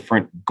a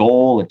different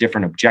goal, a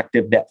different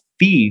objective that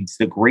feeds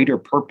the greater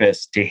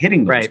purpose to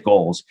hitting those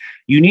goals.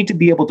 You need to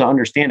be able to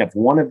understand if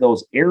one of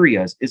those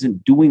areas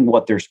isn't doing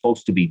what they're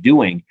supposed to be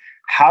doing,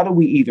 how do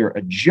we either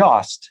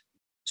adjust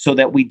so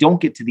that we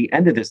don't get to the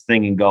end of this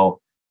thing and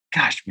go,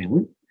 gosh,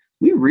 man,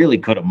 we really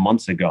could have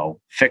months ago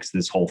fixed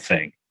this whole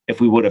thing if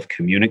we would have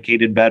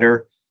communicated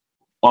better,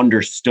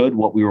 understood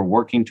what we were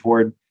working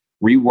toward,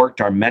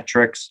 reworked our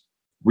metrics,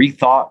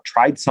 rethought,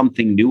 tried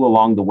something new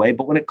along the way.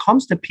 But when it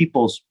comes to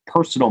people's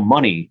personal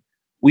money,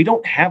 we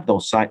don't have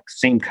those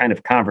same kind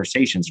of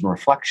conversations and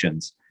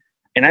reflections.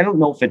 And I don't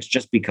know if it's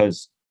just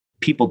because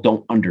people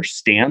don't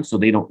understand, so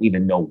they don't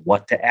even know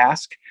what to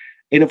ask.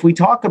 And if we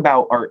talk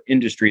about our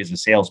industry as a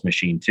sales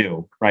machine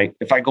too, right?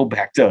 If I go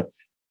back to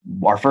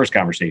our first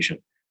conversation,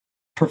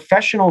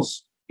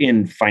 professionals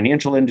in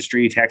financial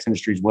industry, tax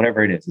industries,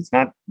 whatever it is, it's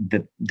not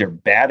that they're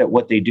bad at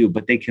what they do,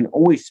 but they can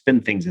always spin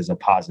things as a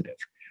positive.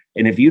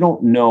 And if you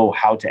don't know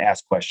how to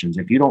ask questions,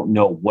 if you don't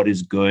know what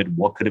is good,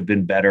 what could have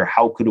been better,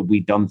 how could have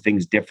we done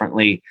things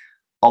differently,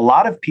 a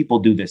lot of people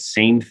do the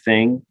same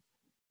thing.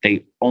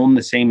 They own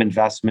the same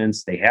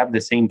investments. They have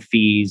the same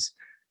fees.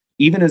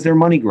 Even as their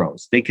money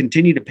grows, they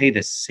continue to pay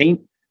the same,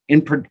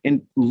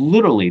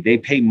 literally, they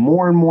pay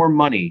more and more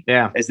money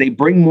as they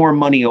bring more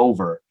money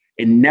over,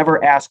 and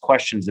never ask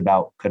questions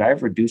about, could I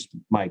have reduced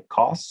my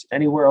costs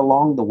anywhere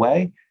along the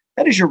way?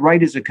 That is your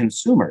right as a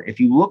consumer. If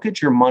you look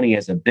at your money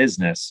as a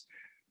business,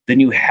 then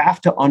you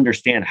have to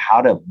understand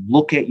how to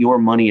look at your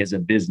money as a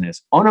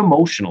business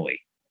unemotionally.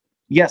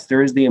 Yes,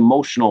 there is the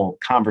emotional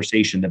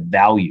conversation, the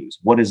values.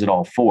 What is it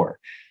all for?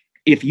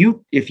 If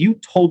you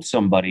told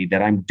somebody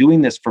that I'm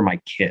doing this for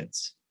my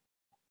kids,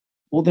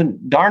 well, then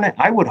darn it,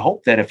 I would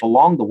hope that if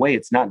along the way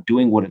it's not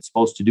doing what it's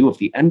supposed to do, if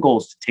the end goal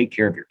is to take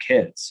care of your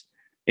kids,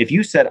 if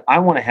you said, I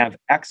want to have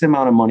X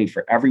amount of money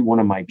for every one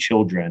of my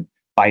children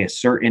by a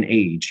certain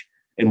age,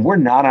 and we're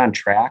not on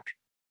track,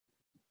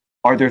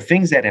 are there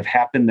things that have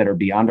happened that are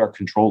beyond our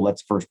control?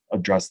 Let's first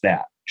address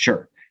that.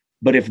 Sure.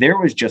 But if there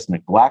was just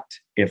neglect,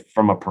 if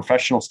from a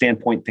professional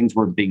standpoint, things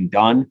were being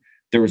done,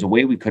 there was a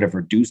way we could have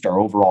reduced our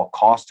overall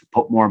cost to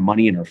put more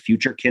money in our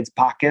future kids'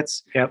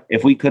 pockets.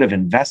 If we could have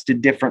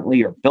invested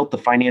differently or built the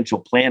financial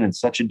plan in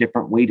such a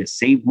different way to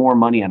save more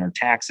money on our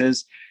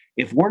taxes,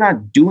 if we're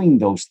not doing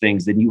those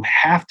things, then you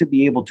have to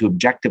be able to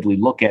objectively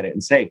look at it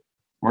and say,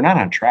 we're not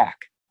on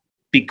track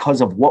because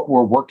of what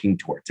we're working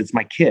towards. It's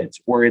my kids,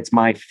 or it's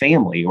my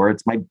family, or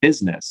it's my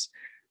business.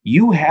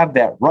 You have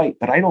that right,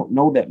 but I don't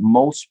know that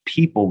most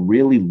people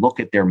really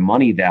look at their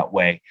money that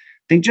way.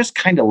 They just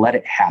kind of let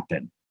it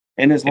happen.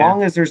 And as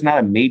long as there's not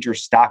a major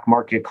stock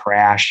market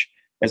crash,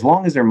 as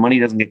long as their money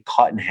doesn't get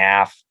cut in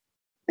half,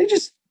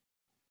 it's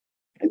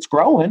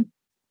growing.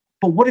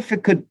 But what if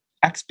it could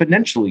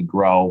exponentially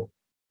grow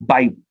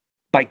by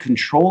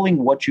controlling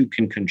what you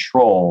can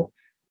control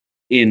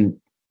in,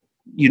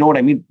 you know what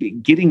I mean?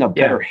 Getting a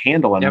better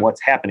handle on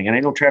what's happening. And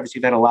I know, Travis,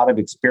 you've had a lot of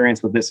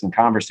experience with this in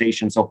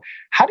conversation. So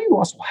how do you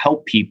also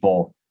help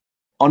people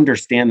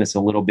understand this a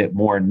little bit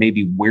more and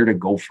maybe where to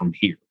go from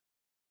here?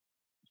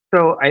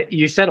 So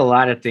you said a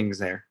lot of things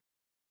there.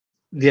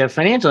 The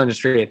financial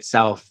industry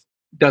itself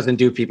doesn't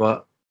do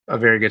people a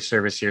very good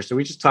service here. So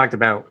we just talked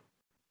about,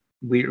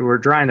 we're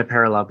drawing a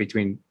parallel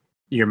between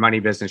your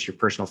money business, your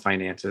personal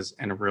finances,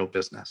 and a real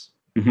business.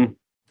 Mm-hmm.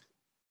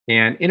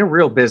 And in a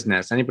real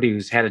business, anybody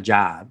who's had a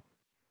job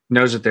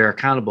knows that they're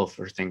accountable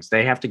for things.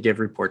 They have to give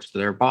reports to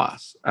their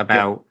boss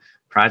about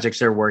projects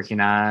they're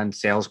working on,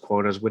 sales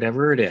quotas,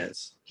 whatever it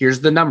is.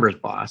 Here's the numbers,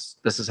 boss.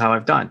 This is how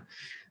I've done.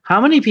 How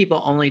many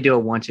people only do a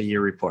once a year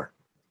report?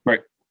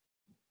 Right.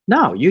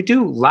 No, you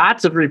do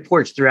lots of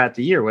reports throughout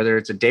the year, whether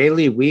it's a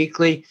daily,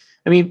 weekly.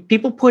 I mean,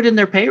 people put in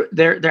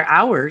their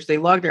hours, they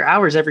log their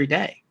hours every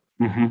day.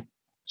 Mm-hmm.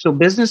 So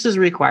businesses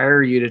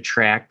require you to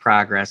track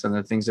progress on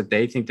the things that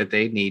they think that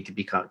they need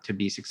to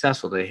be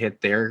successful, to hit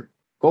their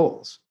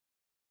goals.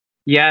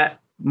 Yet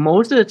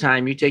most of the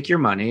time you take your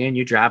money and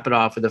you drop it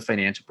off with a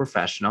financial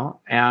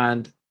professional,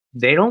 and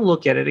they don't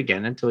look at it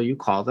again until you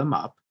call them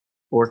up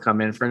or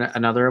come in for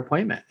another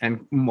appointment.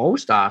 And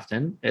most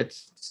often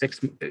it's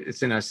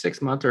in a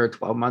 6-month or a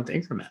 12-month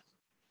increment.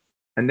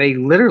 And they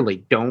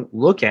literally don't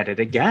look at it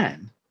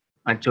again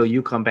until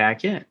you come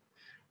back in.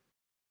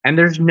 And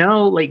there's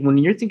no, like, when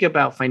you're thinking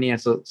about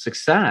financial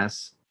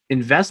success,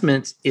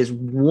 investments is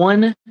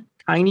one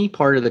tiny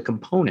part of the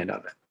component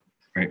of it.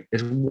 Right.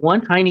 It's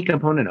one tiny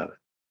component of it.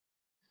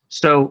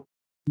 So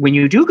when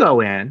you do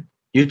go in,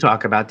 you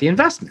talk about the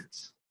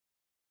investments.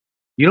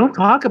 You don't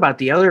talk about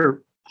the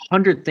other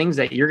 100 things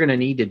that you're going to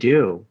need to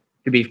do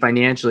to be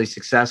financially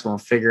successful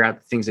and figure out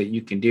the things that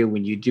you can do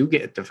when you do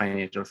get the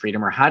financial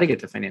freedom, or how to get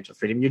the financial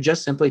freedom. You're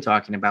just simply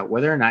talking about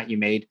whether or not you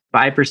made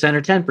 5%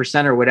 or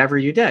 10% or whatever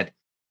you did.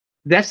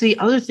 That's the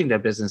other thing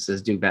that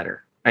businesses do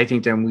better, I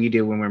think, than we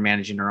do when we're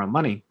managing our own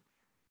money,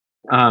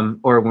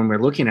 or when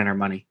we're looking at our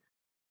money.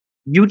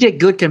 You did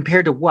good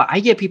compared to what?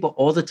 I get people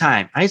all the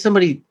time. I had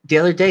somebody the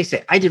other day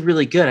say, I did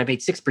really good. I made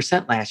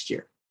 6% last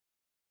year.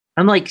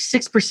 I'm like,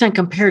 6%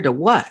 compared to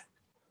what?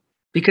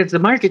 Because the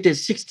market did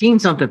 16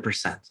 something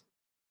percent.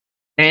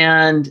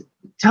 And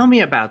tell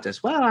me about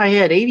this. Well, I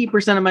had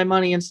 80% of my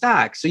money in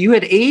stocks. So you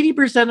had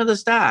 80% of the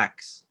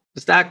stocks,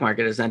 the stock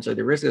market, essentially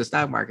the risk of the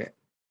stock market.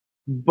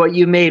 But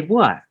you made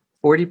what?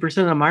 40%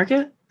 of the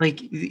market?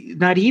 Like,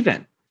 not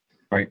even.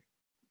 Right.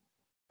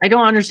 I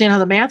don't understand how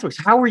the math works.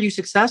 How were you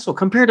successful?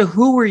 Compared to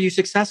who were you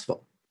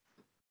successful?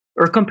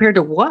 Or compared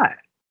to what?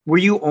 Were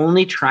you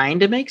only trying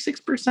to make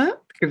 6%?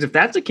 Because if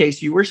that's the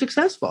case, you were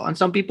successful. And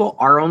some people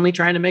are only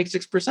trying to make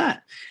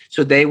 6%.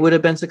 So they would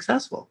have been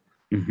successful.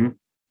 Mm-hmm.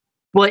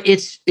 But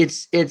it's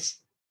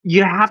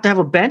you have to have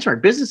a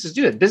benchmark. Businesses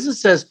do it.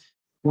 Business says,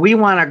 we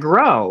want to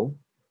grow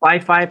by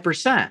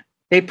 5%.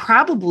 They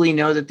probably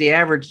know that the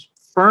average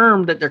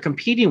firm that they're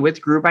competing with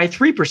grew by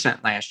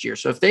 3% last year.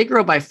 So if they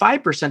grow by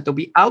 5%, they'll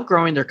be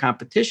outgrowing their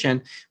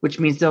competition, which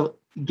means they'll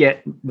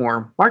get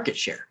more market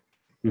share.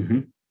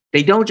 Mm-hmm.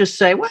 They don't just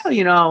say,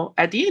 well,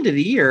 at the end of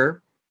the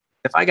year,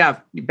 if I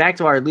got back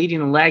to our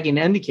leading and lagging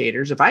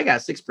indicators, if I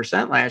got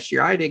 6% last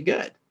year, I did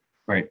good.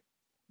 Right.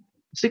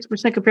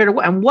 6% compared to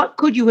what? And what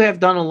could you have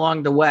done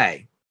along the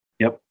way?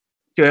 Yep.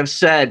 To have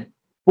said,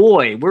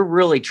 boy, we're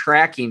really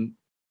tracking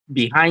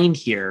behind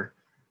here.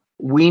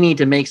 We need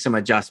to make some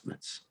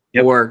adjustments.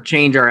 Yep. Or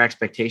change our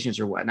expectations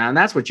or whatnot. And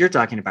that's what you're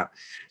talking about.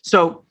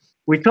 So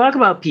we talk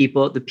about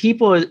people,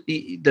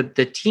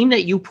 the team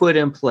that you put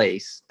in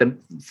place,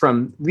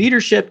 from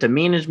leadership to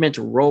management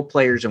to role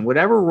players, and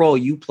whatever role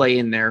you play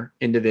in there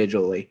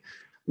individually,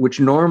 which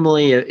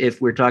normally,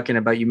 if we're talking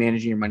about you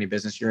managing your money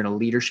business, you're in a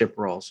leadership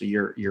role. So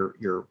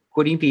you're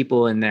putting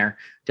people in there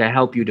to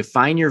help you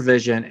define your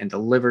vision and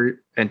deliver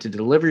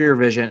your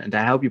vision, and to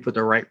help you put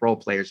the right role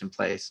players in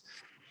place.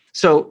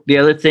 So the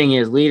other thing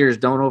is, leaders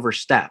don't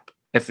overstep.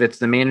 If it's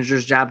the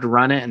manager's job to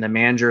run it and the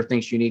manager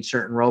thinks you need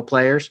certain role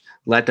players,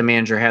 let the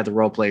manager have the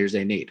role players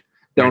they need.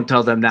 Don't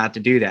tell them not to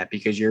do that,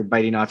 because you're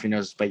biting off your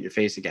nose to spite your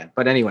face again.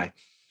 But anyway,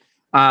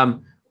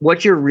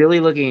 what you're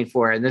really looking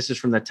for, and this is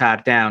from the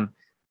top down,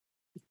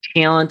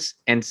 talents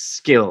and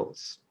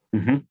skills.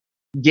 Mm-hmm.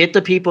 Get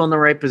the people in the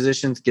right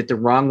positions, get the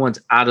wrong ones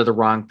out of the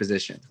wrong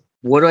position.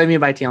 What do I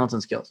mean by talents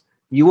and skills?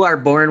 You are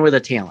born with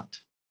a talent.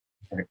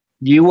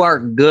 You are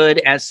good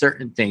at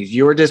certain things.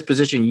 Your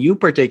disposition, you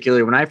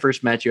particularly, when I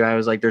first met you, I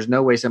was like, there's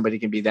no way somebody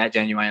can be that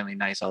genuinely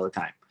nice all the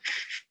time.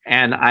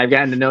 And I've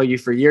gotten to know you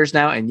for years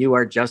now, and you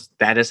are just,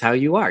 that is how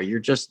you are.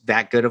 You're just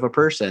that good of a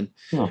person.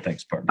 Oh,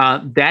 thanks,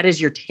 partner. That is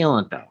your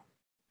talent, though.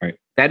 Right.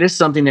 That is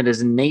something that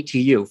is innate to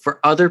you. For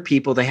other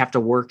people, they have to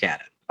work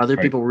at it. Other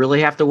people really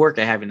have to work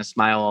at having a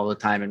smile all the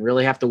time, and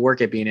really have to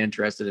work at being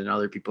interested in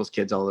other people's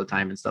kids all the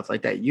time and stuff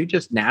like that. You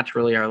just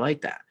naturally are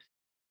like that.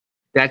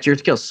 That's your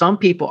skill. Some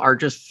people are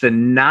just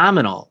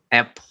phenomenal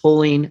at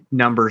pulling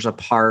numbers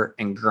apart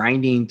and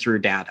grinding through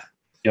data.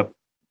 Yep.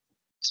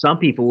 Some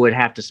people would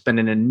have to spend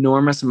an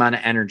enormous amount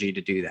of energy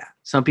to do that.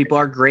 Some people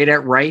are great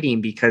at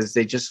writing because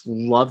they just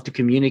love to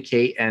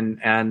communicate,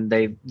 and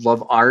they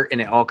love art,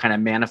 and it all kind of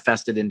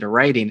manifested into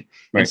writing.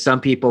 Right. And some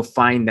people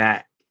find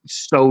that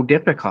so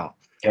difficult.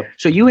 Yep.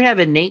 So you have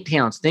innate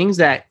talents, things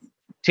that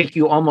take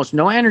you almost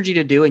no energy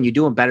to do, and you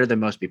do them better than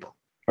most people.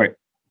 Right.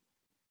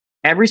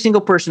 Every single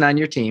person on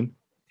your team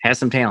has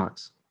some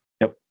talents.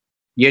 Yep.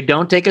 You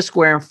don't take a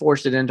square and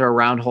force it into a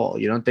round hole.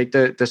 You don't take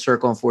the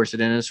circle and force it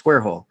into a square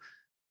hole.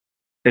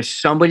 If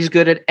somebody's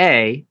good at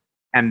A,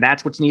 and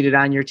that's what's needed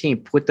on your team,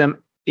 put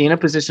them in a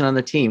position on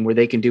the team where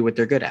they can do what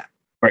they're good at.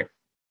 Right.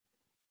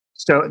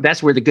 So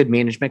that's where the good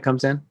management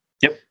comes in.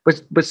 Yep.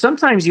 But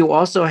sometimes you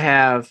also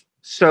have,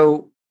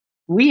 so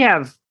we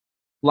have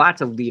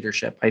lots of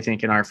leadership, I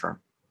think, in our firm.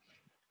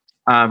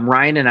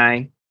 Ryan and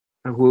I,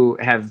 who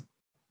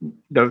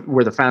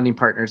we're the founding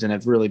partners and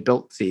have really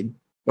built Seed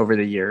over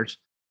the years.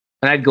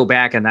 And I'd go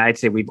back and I'd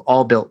say we've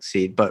all built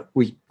Seed, but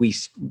we're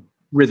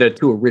the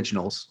two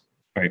originals.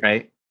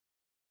 Right.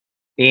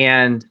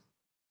 And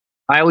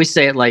I always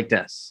say it like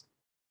this.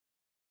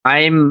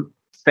 I'm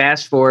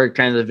fast forward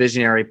kind of the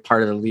visionary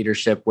part of the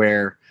leadership,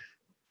 where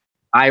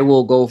I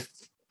will go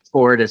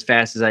forward as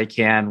fast as I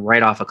can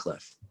right off a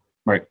cliff.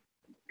 Right.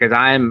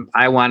 because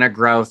I want to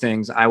grow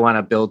things. I want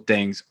to build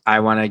things. I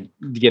want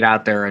to get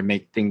out there and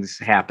make things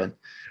happen.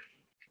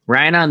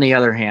 Ryan, on the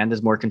other hand,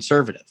 is more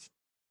conservative.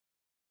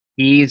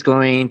 He's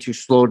going to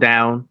slow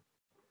down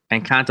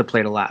and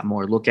contemplate a lot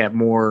more, look at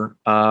more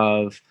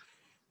of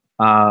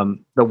the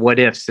what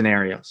if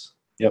scenarios.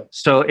 Yep.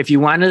 So if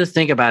you wanted to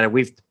think about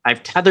it,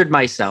 I've tethered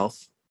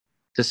myself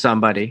to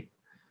somebody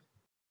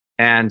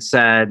and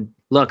said,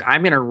 look,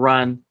 I'm going to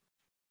run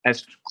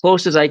as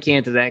close as I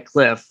can to that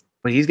cliff,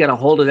 but he's got a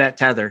hold of that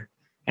tether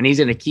and he's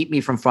going to keep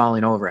me from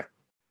falling over it.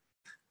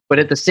 But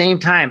at the same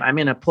time, I'm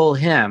going to pull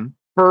him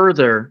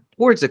further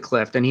towards the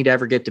cliff than he'd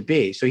ever get to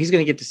be. So he's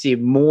going to get to see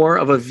more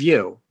of a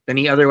view than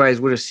he otherwise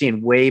would have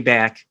seen way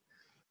back,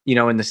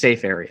 in the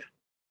safe area.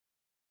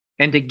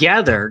 And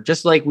together,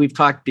 just like we've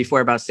talked before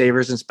about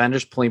savers and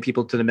spenders pulling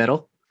people to the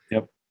middle,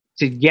 yep.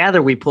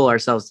 Together we pull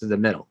ourselves to the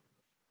middle.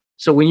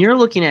 So when you're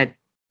looking at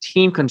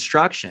team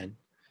construction,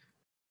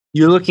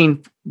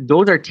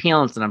 those are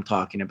talents that I'm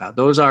talking about.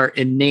 Those are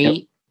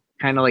innate,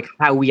 kind of like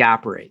how we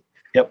operate.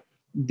 Yep.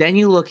 Then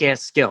you look at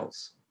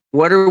skills.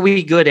 What are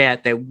we good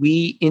at that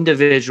we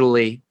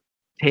individually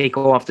take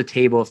off the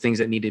table of things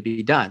that need to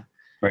be done?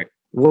 Right.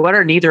 What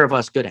are neither of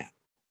us good at?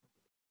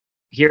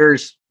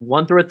 Here's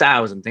 1 through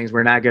 1,000 things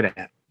we're not good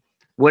at.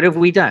 What have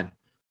we done?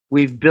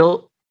 We've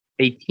built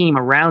a team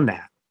around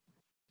that.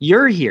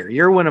 You're here.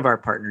 You're one of our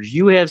partners.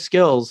 You have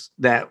skills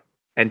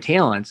and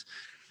talents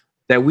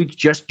that we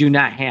just do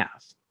not have.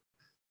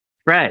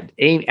 Fred,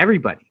 Amy,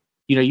 everybody.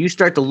 You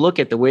start to look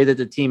at the way that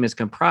the team is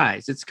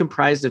comprised. It's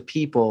comprised of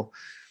people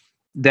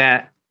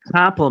that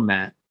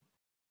complement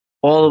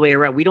all the way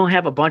around. We don't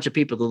have a bunch of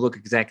people that look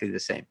exactly the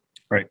same.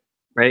 Right.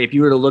 If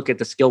you were to look at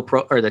the skill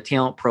or the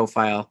talent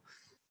profile,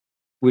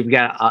 we've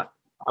got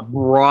a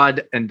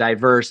broad and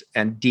diverse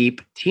and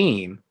deep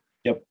team.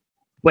 Yep.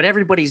 But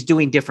everybody's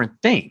doing different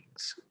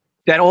things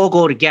that all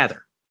go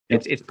together.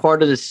 Yep. It's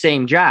part of the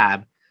same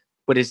job,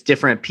 but it's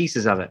different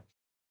pieces of it.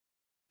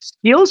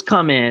 Skills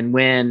come in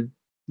when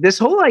this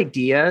whole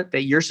idea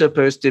that you're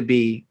supposed to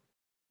be,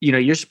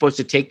 you're supposed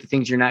to take the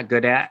things you're not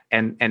good at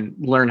and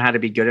learn how to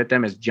be good at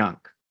them is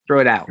junk. Throw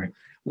it out. Right.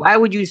 Why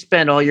would you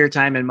spend all your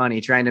time and money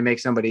trying to make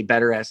somebody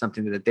better at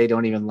something that they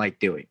don't even like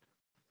doing?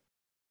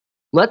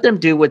 Let them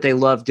do what they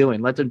love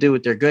doing. Let them do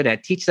what they're good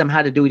at. Teach them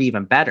how to do it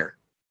even better.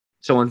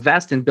 So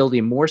invest in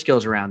building more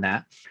skills around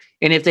that.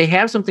 And if they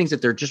have some things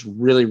that they're just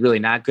really, really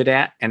not good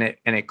at, and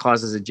it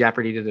causes a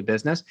jeopardy to the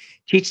business,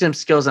 teach them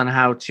skills on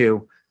how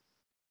to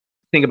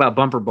think about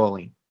bumper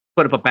bowling,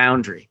 put up a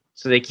boundary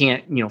so they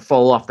can't,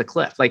 fall off the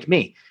cliff. Like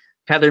me,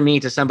 tether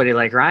me to somebody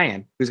like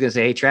Ryan, who's going to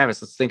say, hey,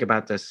 Travis, let's think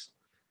about this.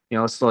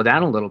 Let's slow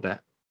down a little bit.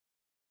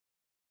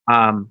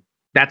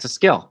 That's a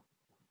skill,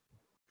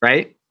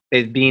 right?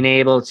 Is being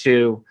able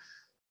to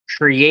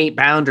create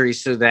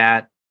boundaries so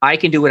that I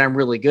can do what I'm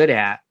really good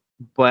at,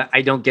 but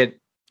I don't get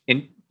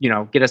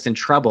us in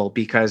trouble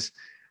because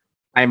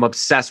I'm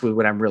obsessed with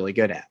what I'm really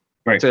good at,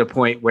 right, to the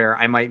point where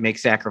I might make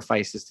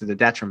sacrifices to the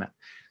detriment.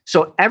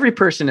 So every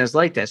person is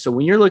like that. So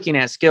when you're looking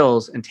at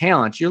skills and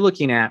talents, you're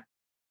looking at,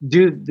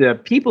 do the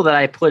people that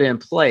I put in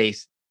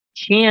place,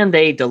 can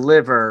they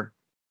deliver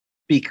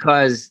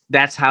because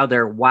that's how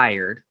they're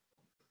wired?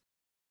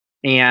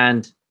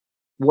 And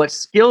what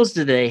skills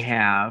do they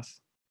have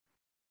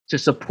to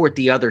support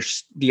the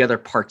other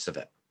parts of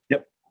it?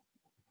 Yep.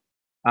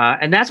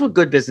 And that's what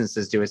good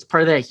businesses do. It's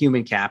part of that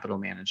human capital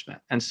management.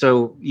 And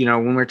so,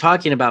 when we're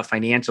talking about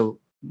financial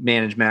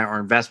management or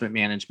investment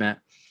management,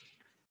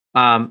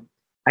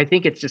 I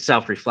think it's just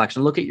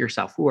self-reflection. Look at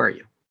yourself. Who are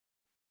you?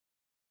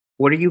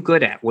 What are you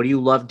good at? What do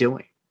you love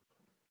doing?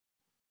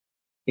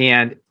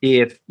 And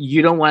if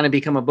you don't want to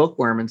become a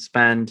bookworm and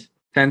spend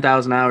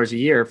 10,000 hours a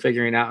year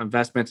figuring out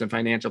investments and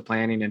financial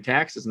planning and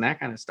taxes and that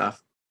kind of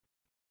stuff.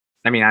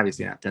 I mean,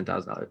 obviously not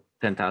 10,000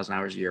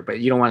 hours a year,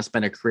 but you don't want to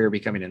spend a career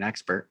becoming an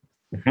expert.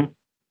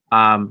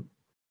 Mm-hmm.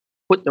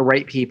 Put the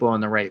right people in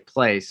the right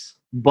place,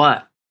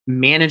 but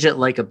manage it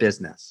like a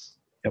business.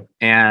 Yep.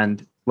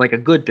 And like a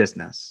good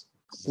business.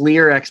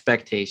 Clear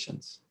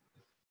expectations,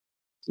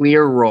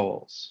 clear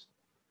roles,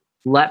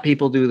 let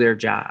people do their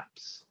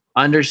jobs.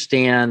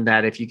 Understand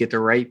that if you get the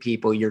right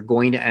people, you're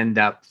going to end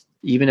up,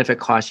 even if it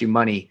costs you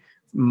money,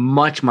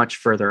 much, much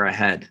further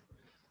ahead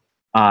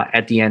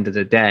at the end of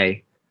the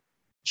day,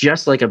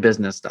 just like a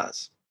business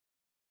does.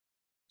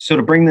 So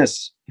to bring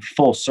this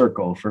full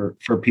circle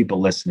for people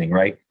listening,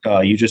 right?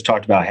 You just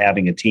talked about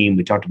having a team.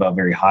 We talked about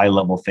very high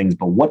level things,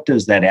 but what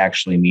does that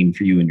actually mean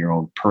for you in your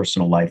own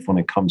personal life when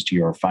it comes to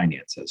your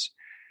finances?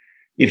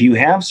 If you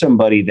have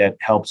somebody that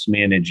helps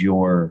manage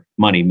your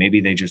money, maybe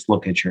they just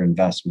look at your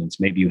investments.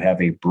 Maybe you have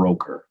a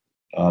broker.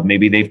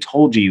 Maybe they've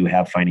told you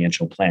have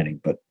financial planning,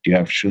 but do you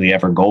actually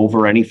ever go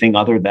over anything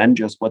other than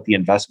just what the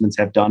investments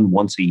have done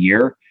once a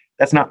year?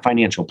 That's not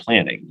financial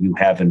planning. You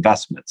have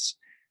investments.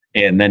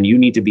 And then you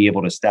need to be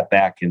able to step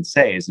back and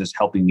say, is this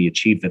helping me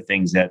achieve the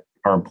things that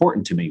are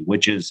important to me,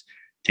 which is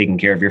taking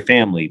care of your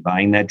family,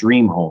 buying that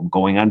dream home,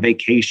 going on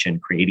vacation,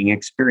 creating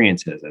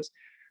experiences. As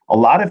a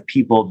lot of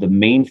people, the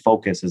main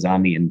focus is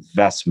on the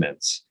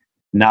investments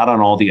not on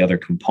all the other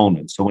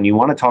components. So when you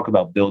want to talk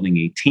about building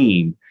a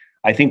team,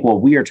 I think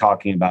what we are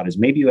talking about is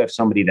maybe you have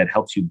somebody that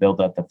helps you build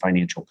up the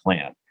financial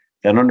plan,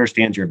 that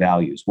understands your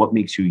values, what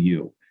makes you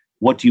you,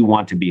 what do you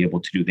want to be able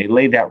to do. They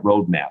lay that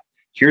roadmap.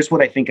 Here's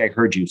what I think I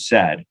heard you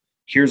said.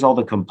 Here's all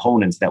the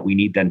components that we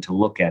need then to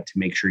look at to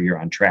make sure you're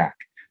on track.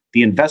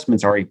 The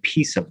investments are a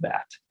piece of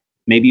that.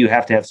 Maybe you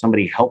have to have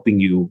somebody helping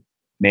you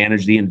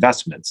manage the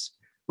investments,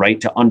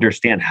 right? To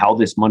understand how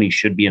this money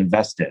should be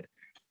invested.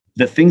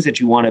 The things that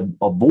you want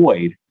to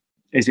avoid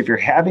is if you're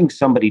having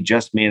somebody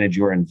just manage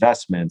your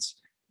investments,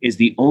 is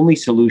the only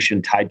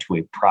solution tied to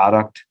a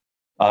product?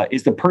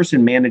 Is the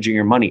person managing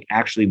your money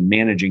actually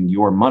managing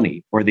your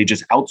money, or are they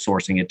just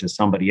outsourcing it to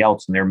somebody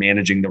else and they're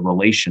managing the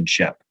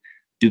relationship?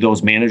 Do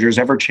those managers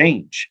ever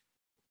change?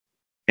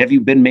 Has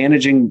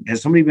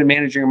somebody been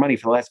managing your money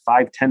for the last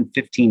 5, 10,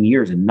 15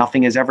 years and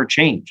nothing has ever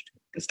changed?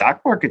 The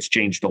stock market's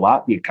changed a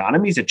lot. The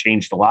economies have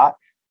changed a lot.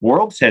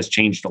 World has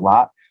changed a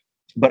lot.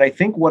 But I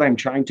think what I'm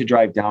trying to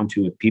drive down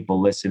to with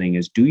people listening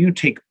is, do you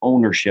take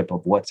ownership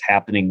of what's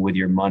happening with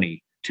your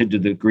money to the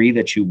degree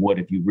that you would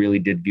if you really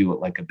did view it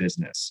like a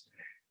business?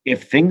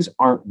 If things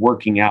aren't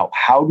working out,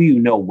 how do you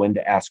know when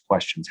to ask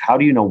questions? How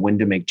do you know when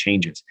to make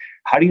changes?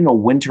 How do you know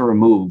when to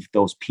remove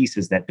those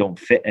pieces that don't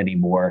fit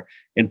anymore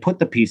and put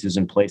the pieces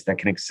in place that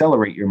can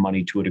accelerate your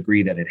money to a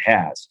degree that it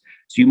has?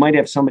 So you might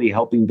have somebody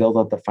helping build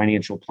out the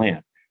financial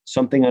plan,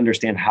 something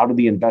understand how do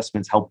the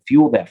investments help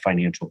fuel that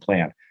financial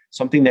plan,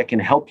 something that can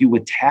help you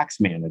with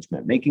tax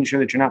management, making sure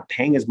that you're not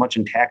paying as much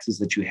in taxes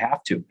that you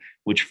have to,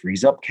 which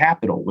frees up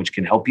capital, which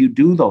can help you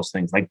do those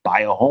things like buy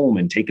a home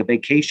and take a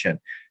vacation.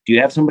 Do you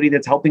have somebody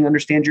that's helping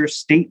understand your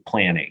estate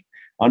planning,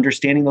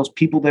 understanding those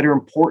people that are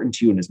important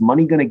to you, and is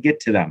money going to get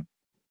to them?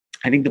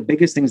 I think the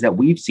biggest things that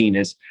we've seen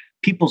is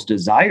people's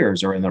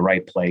desires are in the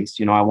right place.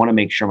 You know, I want to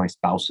make sure my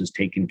spouse is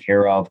taken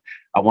care of.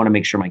 I want to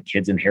make sure my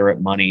kids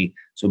inherit money.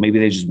 So maybe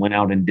they just went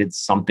out and did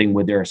something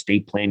with their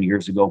estate plan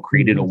years ago,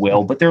 created a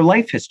will, but their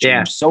life has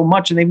changed so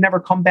much and they've never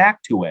come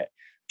back to it.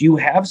 Do you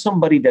have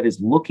somebody that is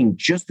looking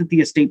just at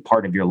the estate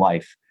part of your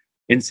life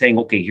and saying,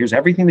 okay, here's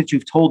everything that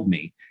you've told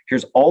me.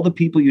 Here's all the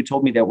people you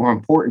told me that were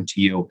important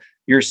to you.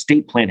 Your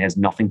estate plan has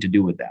nothing to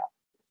do with that.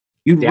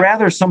 You'd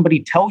rather somebody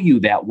tell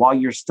you that while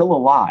you're still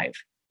alive.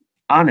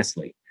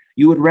 Honestly,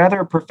 you would rather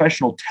a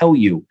professional tell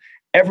you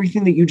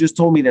everything that you just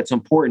told me that's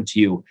important to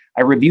you.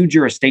 I reviewed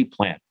your estate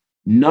plan.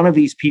 None of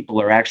these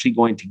people are actually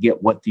going to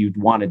get what you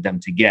wanted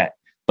them to get.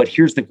 But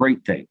here's the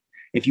great thing.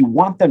 If you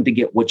want them to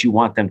get what you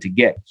want them to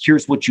get,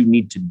 here's what you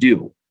need to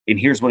do. And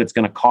here's what it's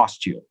going to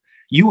cost you.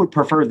 You would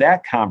prefer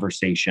that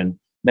conversation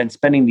than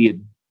spending the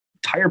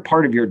entire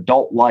part of your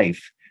adult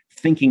life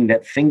thinking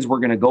that things were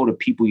going to go to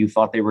people you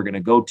thought they were going to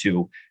go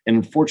to. And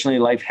unfortunately,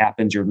 life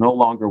happens. You're no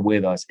longer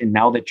with us. And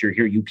now that you're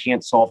here, you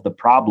can't solve the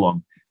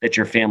problem that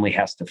your family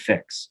has to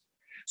fix.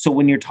 So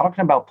when you're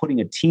talking about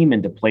putting a team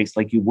into place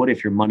like you would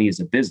if your money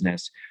is a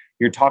business,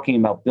 you're talking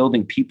about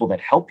building people that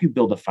help you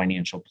build a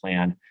financial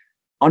plan,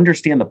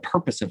 understand the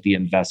purpose of the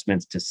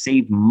investments to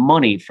save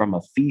money from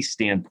a fee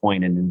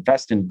standpoint and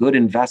invest in good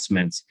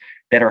investments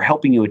that are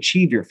helping you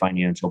achieve your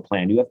financial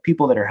plan. You have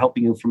people that are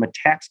helping you from a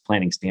tax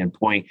planning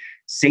standpoint,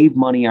 save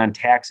money on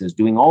taxes,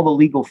 doing all the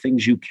legal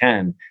things you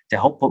can to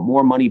help put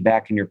more money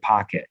back in your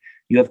pocket.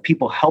 You have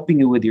people helping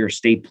you with your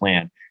estate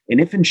plan. And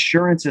if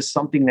insurance is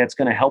something that's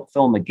going to help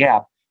fill in the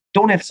gap,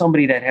 don't have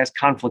somebody that has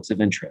conflicts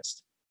of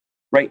interest,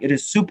 right? It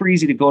is super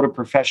easy to go to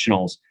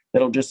professionals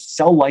that'll just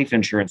sell life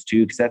insurance to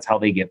you because that's how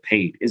they get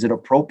paid. Is it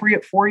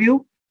appropriate for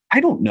you? I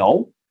don't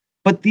know.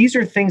 But these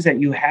are things that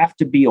you have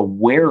to be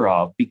aware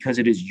of because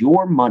it is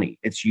your money,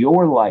 it's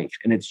your life,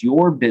 and it's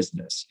your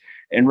business.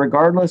 And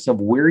regardless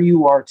of where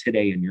you are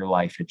today in your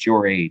life at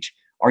your age,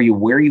 are you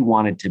where you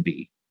wanted to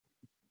be?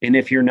 And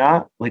if you're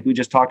not, like we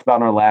just talked about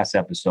in our last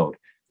episode,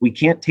 we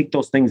can't take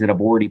those things that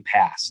have already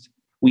passed.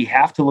 We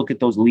have to look at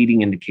those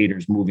leading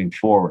indicators moving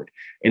forward.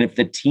 And if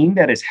the team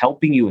that is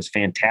helping you is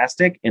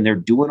fantastic and they're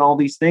doing all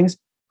these things,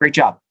 great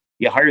job.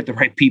 You hired the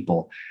right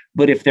people.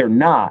 But if they're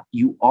not,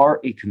 you are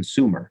a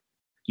consumer.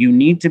 You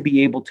need to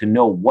be able to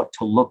know what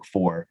to look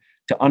for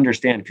to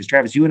understand. Because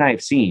Travis, you and I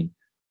have seen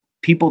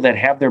people that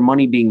have their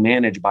money being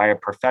managed by a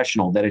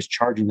professional that is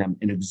charging them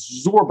an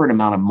exorbitant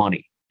amount of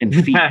money in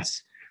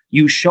fees.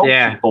 You show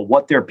people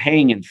what they're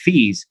paying in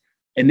fees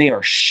and they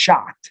are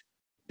shocked.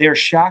 They're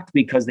shocked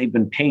because they've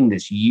been paying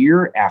this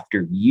year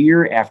after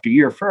year after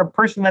year for a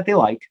person that they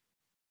like.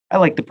 I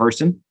like the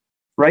person,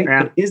 right?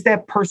 Yeah. But is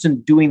that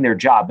person doing their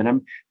job?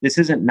 And this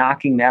isn't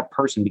knocking that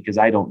person because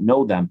I don't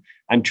know them.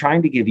 I'm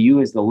trying to give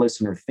you as the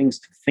listener things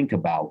to think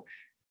about.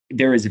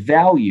 There is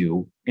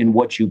value in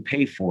what you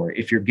pay for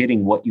if you're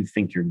getting what you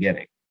think you're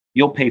getting.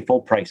 You'll pay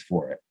full price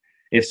for it.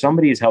 If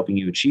somebody is helping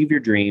you achieve your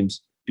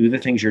dreams, do the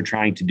things you're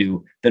trying to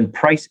do, then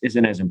price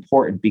isn't as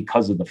important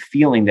because of the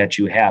feeling that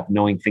you have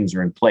knowing things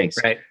are in place.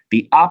 Right.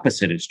 The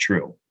opposite is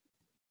true.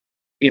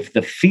 If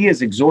the fee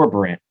is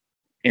exorbitant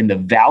and the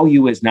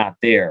value is not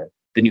there,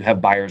 then you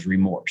have buyer's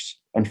remorse.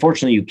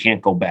 Unfortunately, you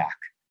can't go back.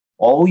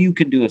 All you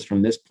can do is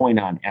from this point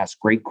on, ask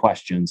great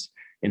questions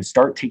and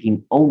start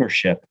taking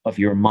ownership of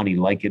your money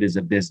like it is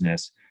a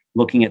business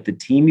looking at the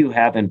team you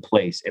have in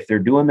place. If they're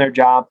doing their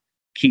job,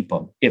 keep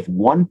them. If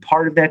one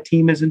part of that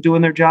team isn't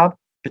doing their job,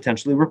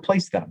 potentially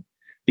replace them.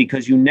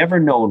 Because you never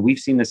know, and we've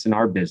seen this in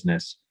our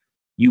business,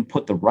 you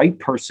put the right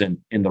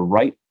person in the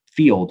right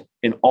field,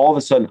 and all of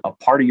a sudden a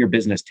part of your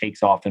business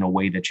takes off in a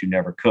way that you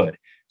never could.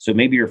 So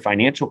maybe your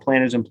financial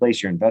plan is in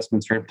place, your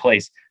investments are in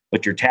place,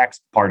 but your tax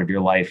part of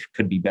your life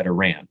could be better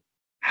ran.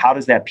 How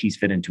does that piece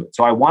fit into it?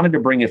 So I wanted to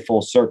bring it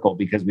full circle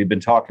because we've been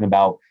talking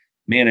about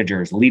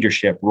managers,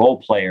 leadership, role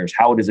players,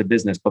 how it is a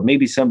business, but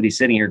maybe somebody's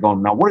sitting here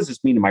going, now, what does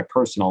this mean in my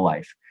personal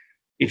life?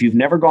 If you've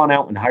never gone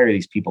out and hired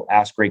these people,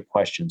 ask great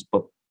questions,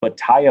 but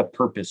tie a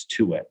purpose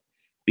to it.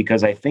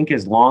 Because I think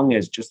as long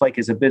as, just like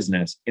as a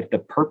business, if the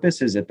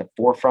purpose is at the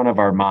forefront of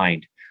our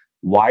mind,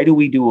 why do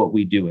we do what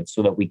we do? It's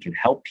so that we can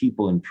help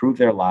people improve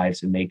their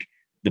lives and make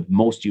the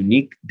most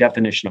unique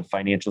definition of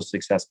financial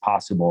success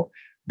possible.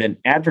 Then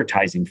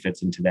advertising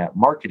fits into that,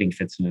 marketing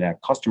fits into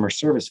that, customer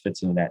service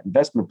fits into that,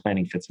 investment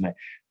planning fits into that,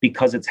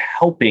 because it's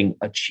helping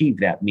achieve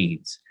that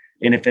needs.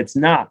 And if it's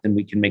not, then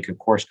we can make a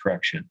course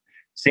correction.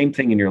 Same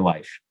thing in your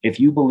life. If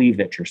you believe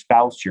that your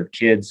spouse, your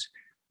kids,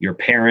 your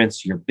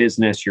parents, your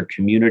business, your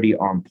community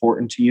are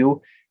important to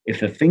you, if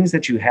the things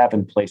that you have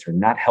in place are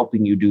not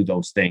helping you do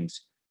those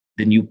things,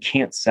 then you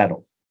can't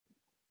settle.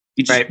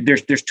 Right.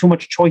 There's too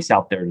much choice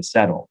out there to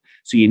settle.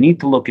 So you need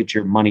to look at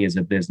your money as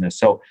a business.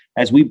 So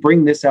as we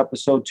bring this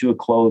episode to a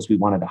close, we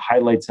wanted to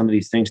highlight some of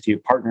these things to you.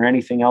 Partner,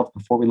 anything else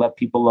before we let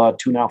people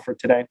tune out for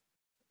today?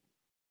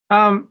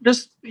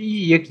 Just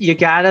you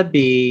gotta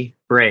be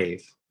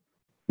brave.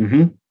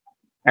 Mm-hmm.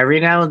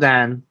 Every now and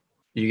then,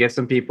 you get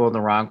some people in the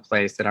wrong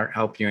place that aren't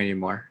helping you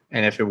anymore.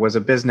 And if it was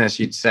a business,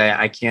 you'd say,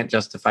 I can't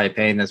justify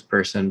paying this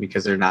person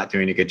because they're not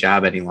doing a good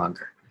job any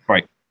longer.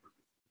 Right.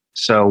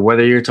 So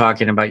whether you're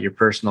talking about your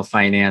personal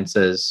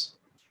finances,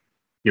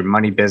 your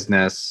money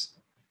business,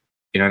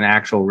 an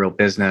actual real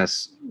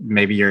business,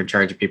 maybe you're in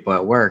charge of people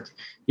at work,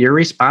 you're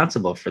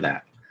responsible for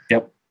that.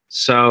 Yep.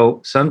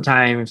 So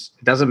sometimes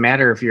it doesn't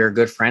matter if you're a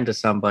good friend to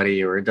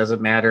somebody, or it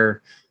doesn't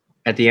matter.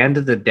 At the end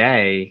of the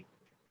day,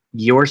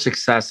 your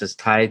success is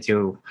tied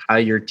to how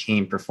your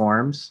team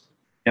performs.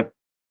 Yep.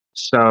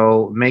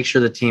 So make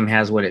sure the team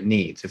has what it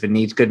needs. If it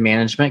needs good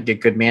management, get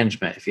good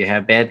management. If you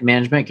have bad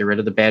management, get rid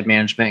of the bad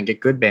management and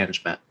get good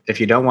management. If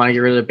you don't want to get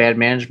rid of the bad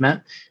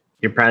management,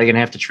 you're probably going to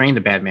have to train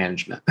the bad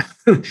management,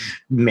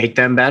 make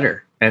them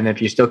better. And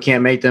if you still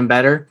can't make them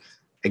better,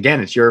 again,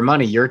 it's your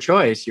money, your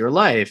choice, your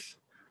life.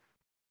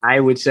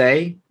 I would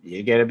say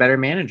you get a better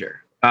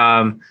manager.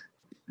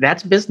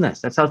 That's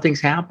business. That's how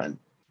things happen.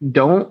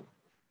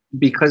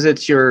 Because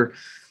it's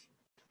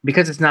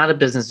not a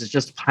business, it's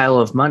just a pile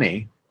of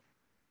money.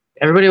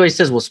 Everybody always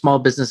says, well, small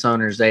business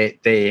owners,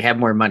 they have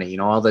more money,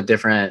 all the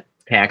different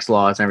tax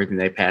laws and everything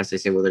they pass. They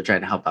say, well, they're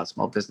trying to help out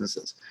small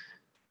businesses.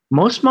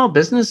 Most small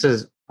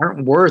businesses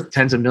aren't worth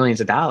tens of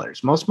millions of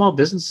dollars. Most small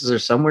businesses are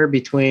somewhere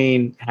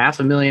between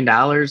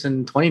 $500,000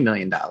 and $20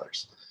 million.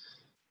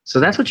 So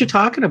that's what you're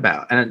talking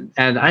about. And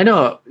I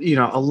know,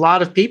 a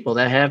lot of people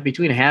that have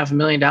between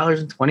 $500,000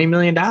 and $20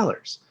 million.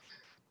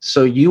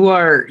 So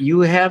you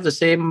have the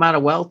same amount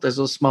of wealth as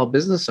those small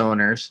business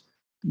owners.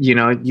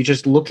 You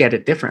just look at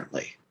it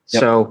differently. Yep.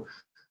 So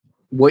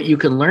what you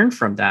can learn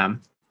from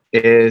them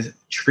is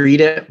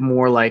treat it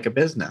more like a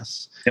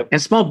business. Yep.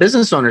 And small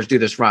business owners do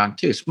this wrong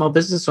too. Small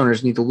business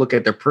owners need to look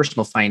at their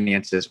personal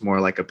finances more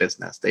like a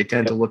business. They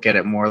tend to look at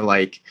it more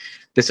like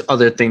this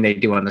other thing they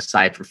do on the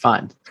side for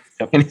fun.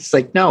 Yep. And it's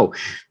like, no,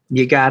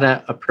 you got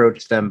to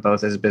approach them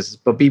both as a business,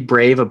 but be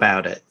brave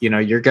about it.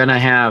 You're going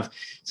to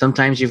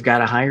sometimes you've got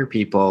to hire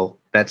people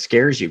that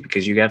scares you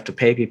because you have to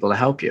pay people to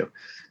help you.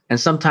 And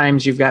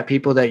sometimes you've got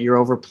people that you're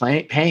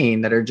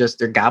overpaying that are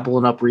they're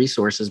gobbling up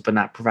resources, but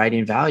not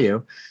providing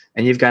value.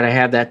 And you've got to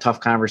have that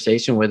tough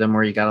conversation with them,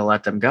 or you got to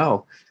let them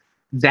go.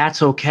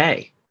 That's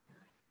okay,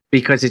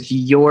 because it's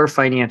your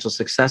financial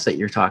success that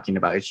you're talking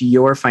about. It's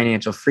your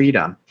financial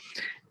freedom.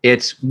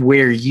 It's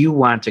where you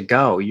want to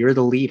go. You're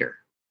the leader.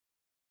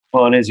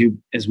 Well, and as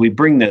we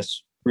bring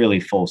this really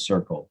full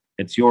circle,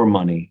 it's your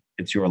money,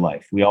 it's your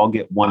life. We all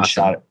get one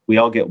shot. We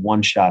all get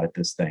one shot at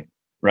this thing,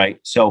 right?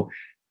 So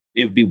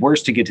it would be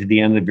worse to get to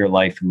the end of your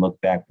life and look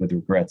back with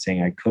regret,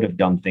 saying, I could have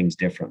done things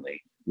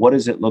differently. What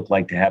does it look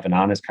like to have an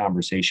honest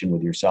conversation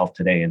with yourself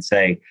today and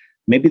say,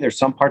 maybe there's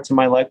some parts of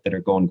my life that are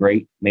going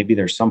great. Maybe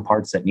there's some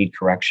parts that need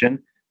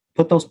correction.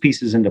 Put those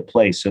pieces into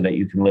place so that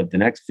you can live the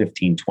next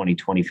 15, 20,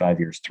 25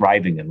 years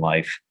thriving in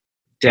life,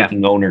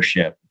 taking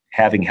ownership,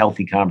 having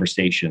healthy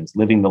conversations,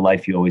 living the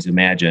life you always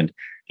imagined.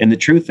 And the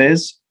truth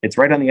is, it's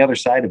right on the other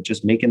side of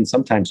just making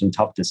sometimes some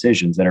tough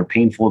decisions that are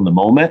painful in the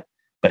moment,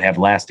 but have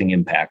lasting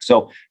impact.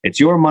 So it's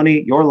your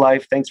money, your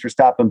life. Thanks for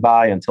stopping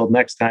by. Until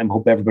next time,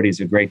 hope everybody has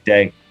a great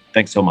day.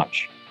 Thanks so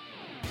much.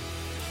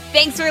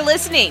 Thanks for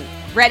listening.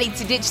 Ready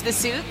to ditch the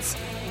suits?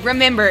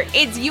 Remember,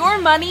 it's your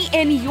money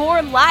and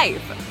your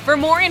life. For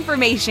more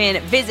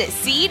information, visit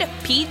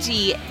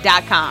seedpg.com.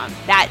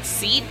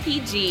 That's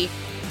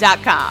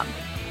seedpg.com.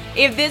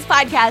 If this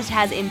podcast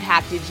has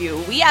impacted you,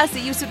 we ask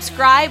that you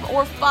subscribe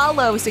or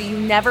follow so you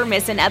never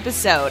miss an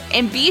episode.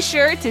 And be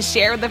sure to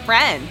share with a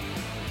friend.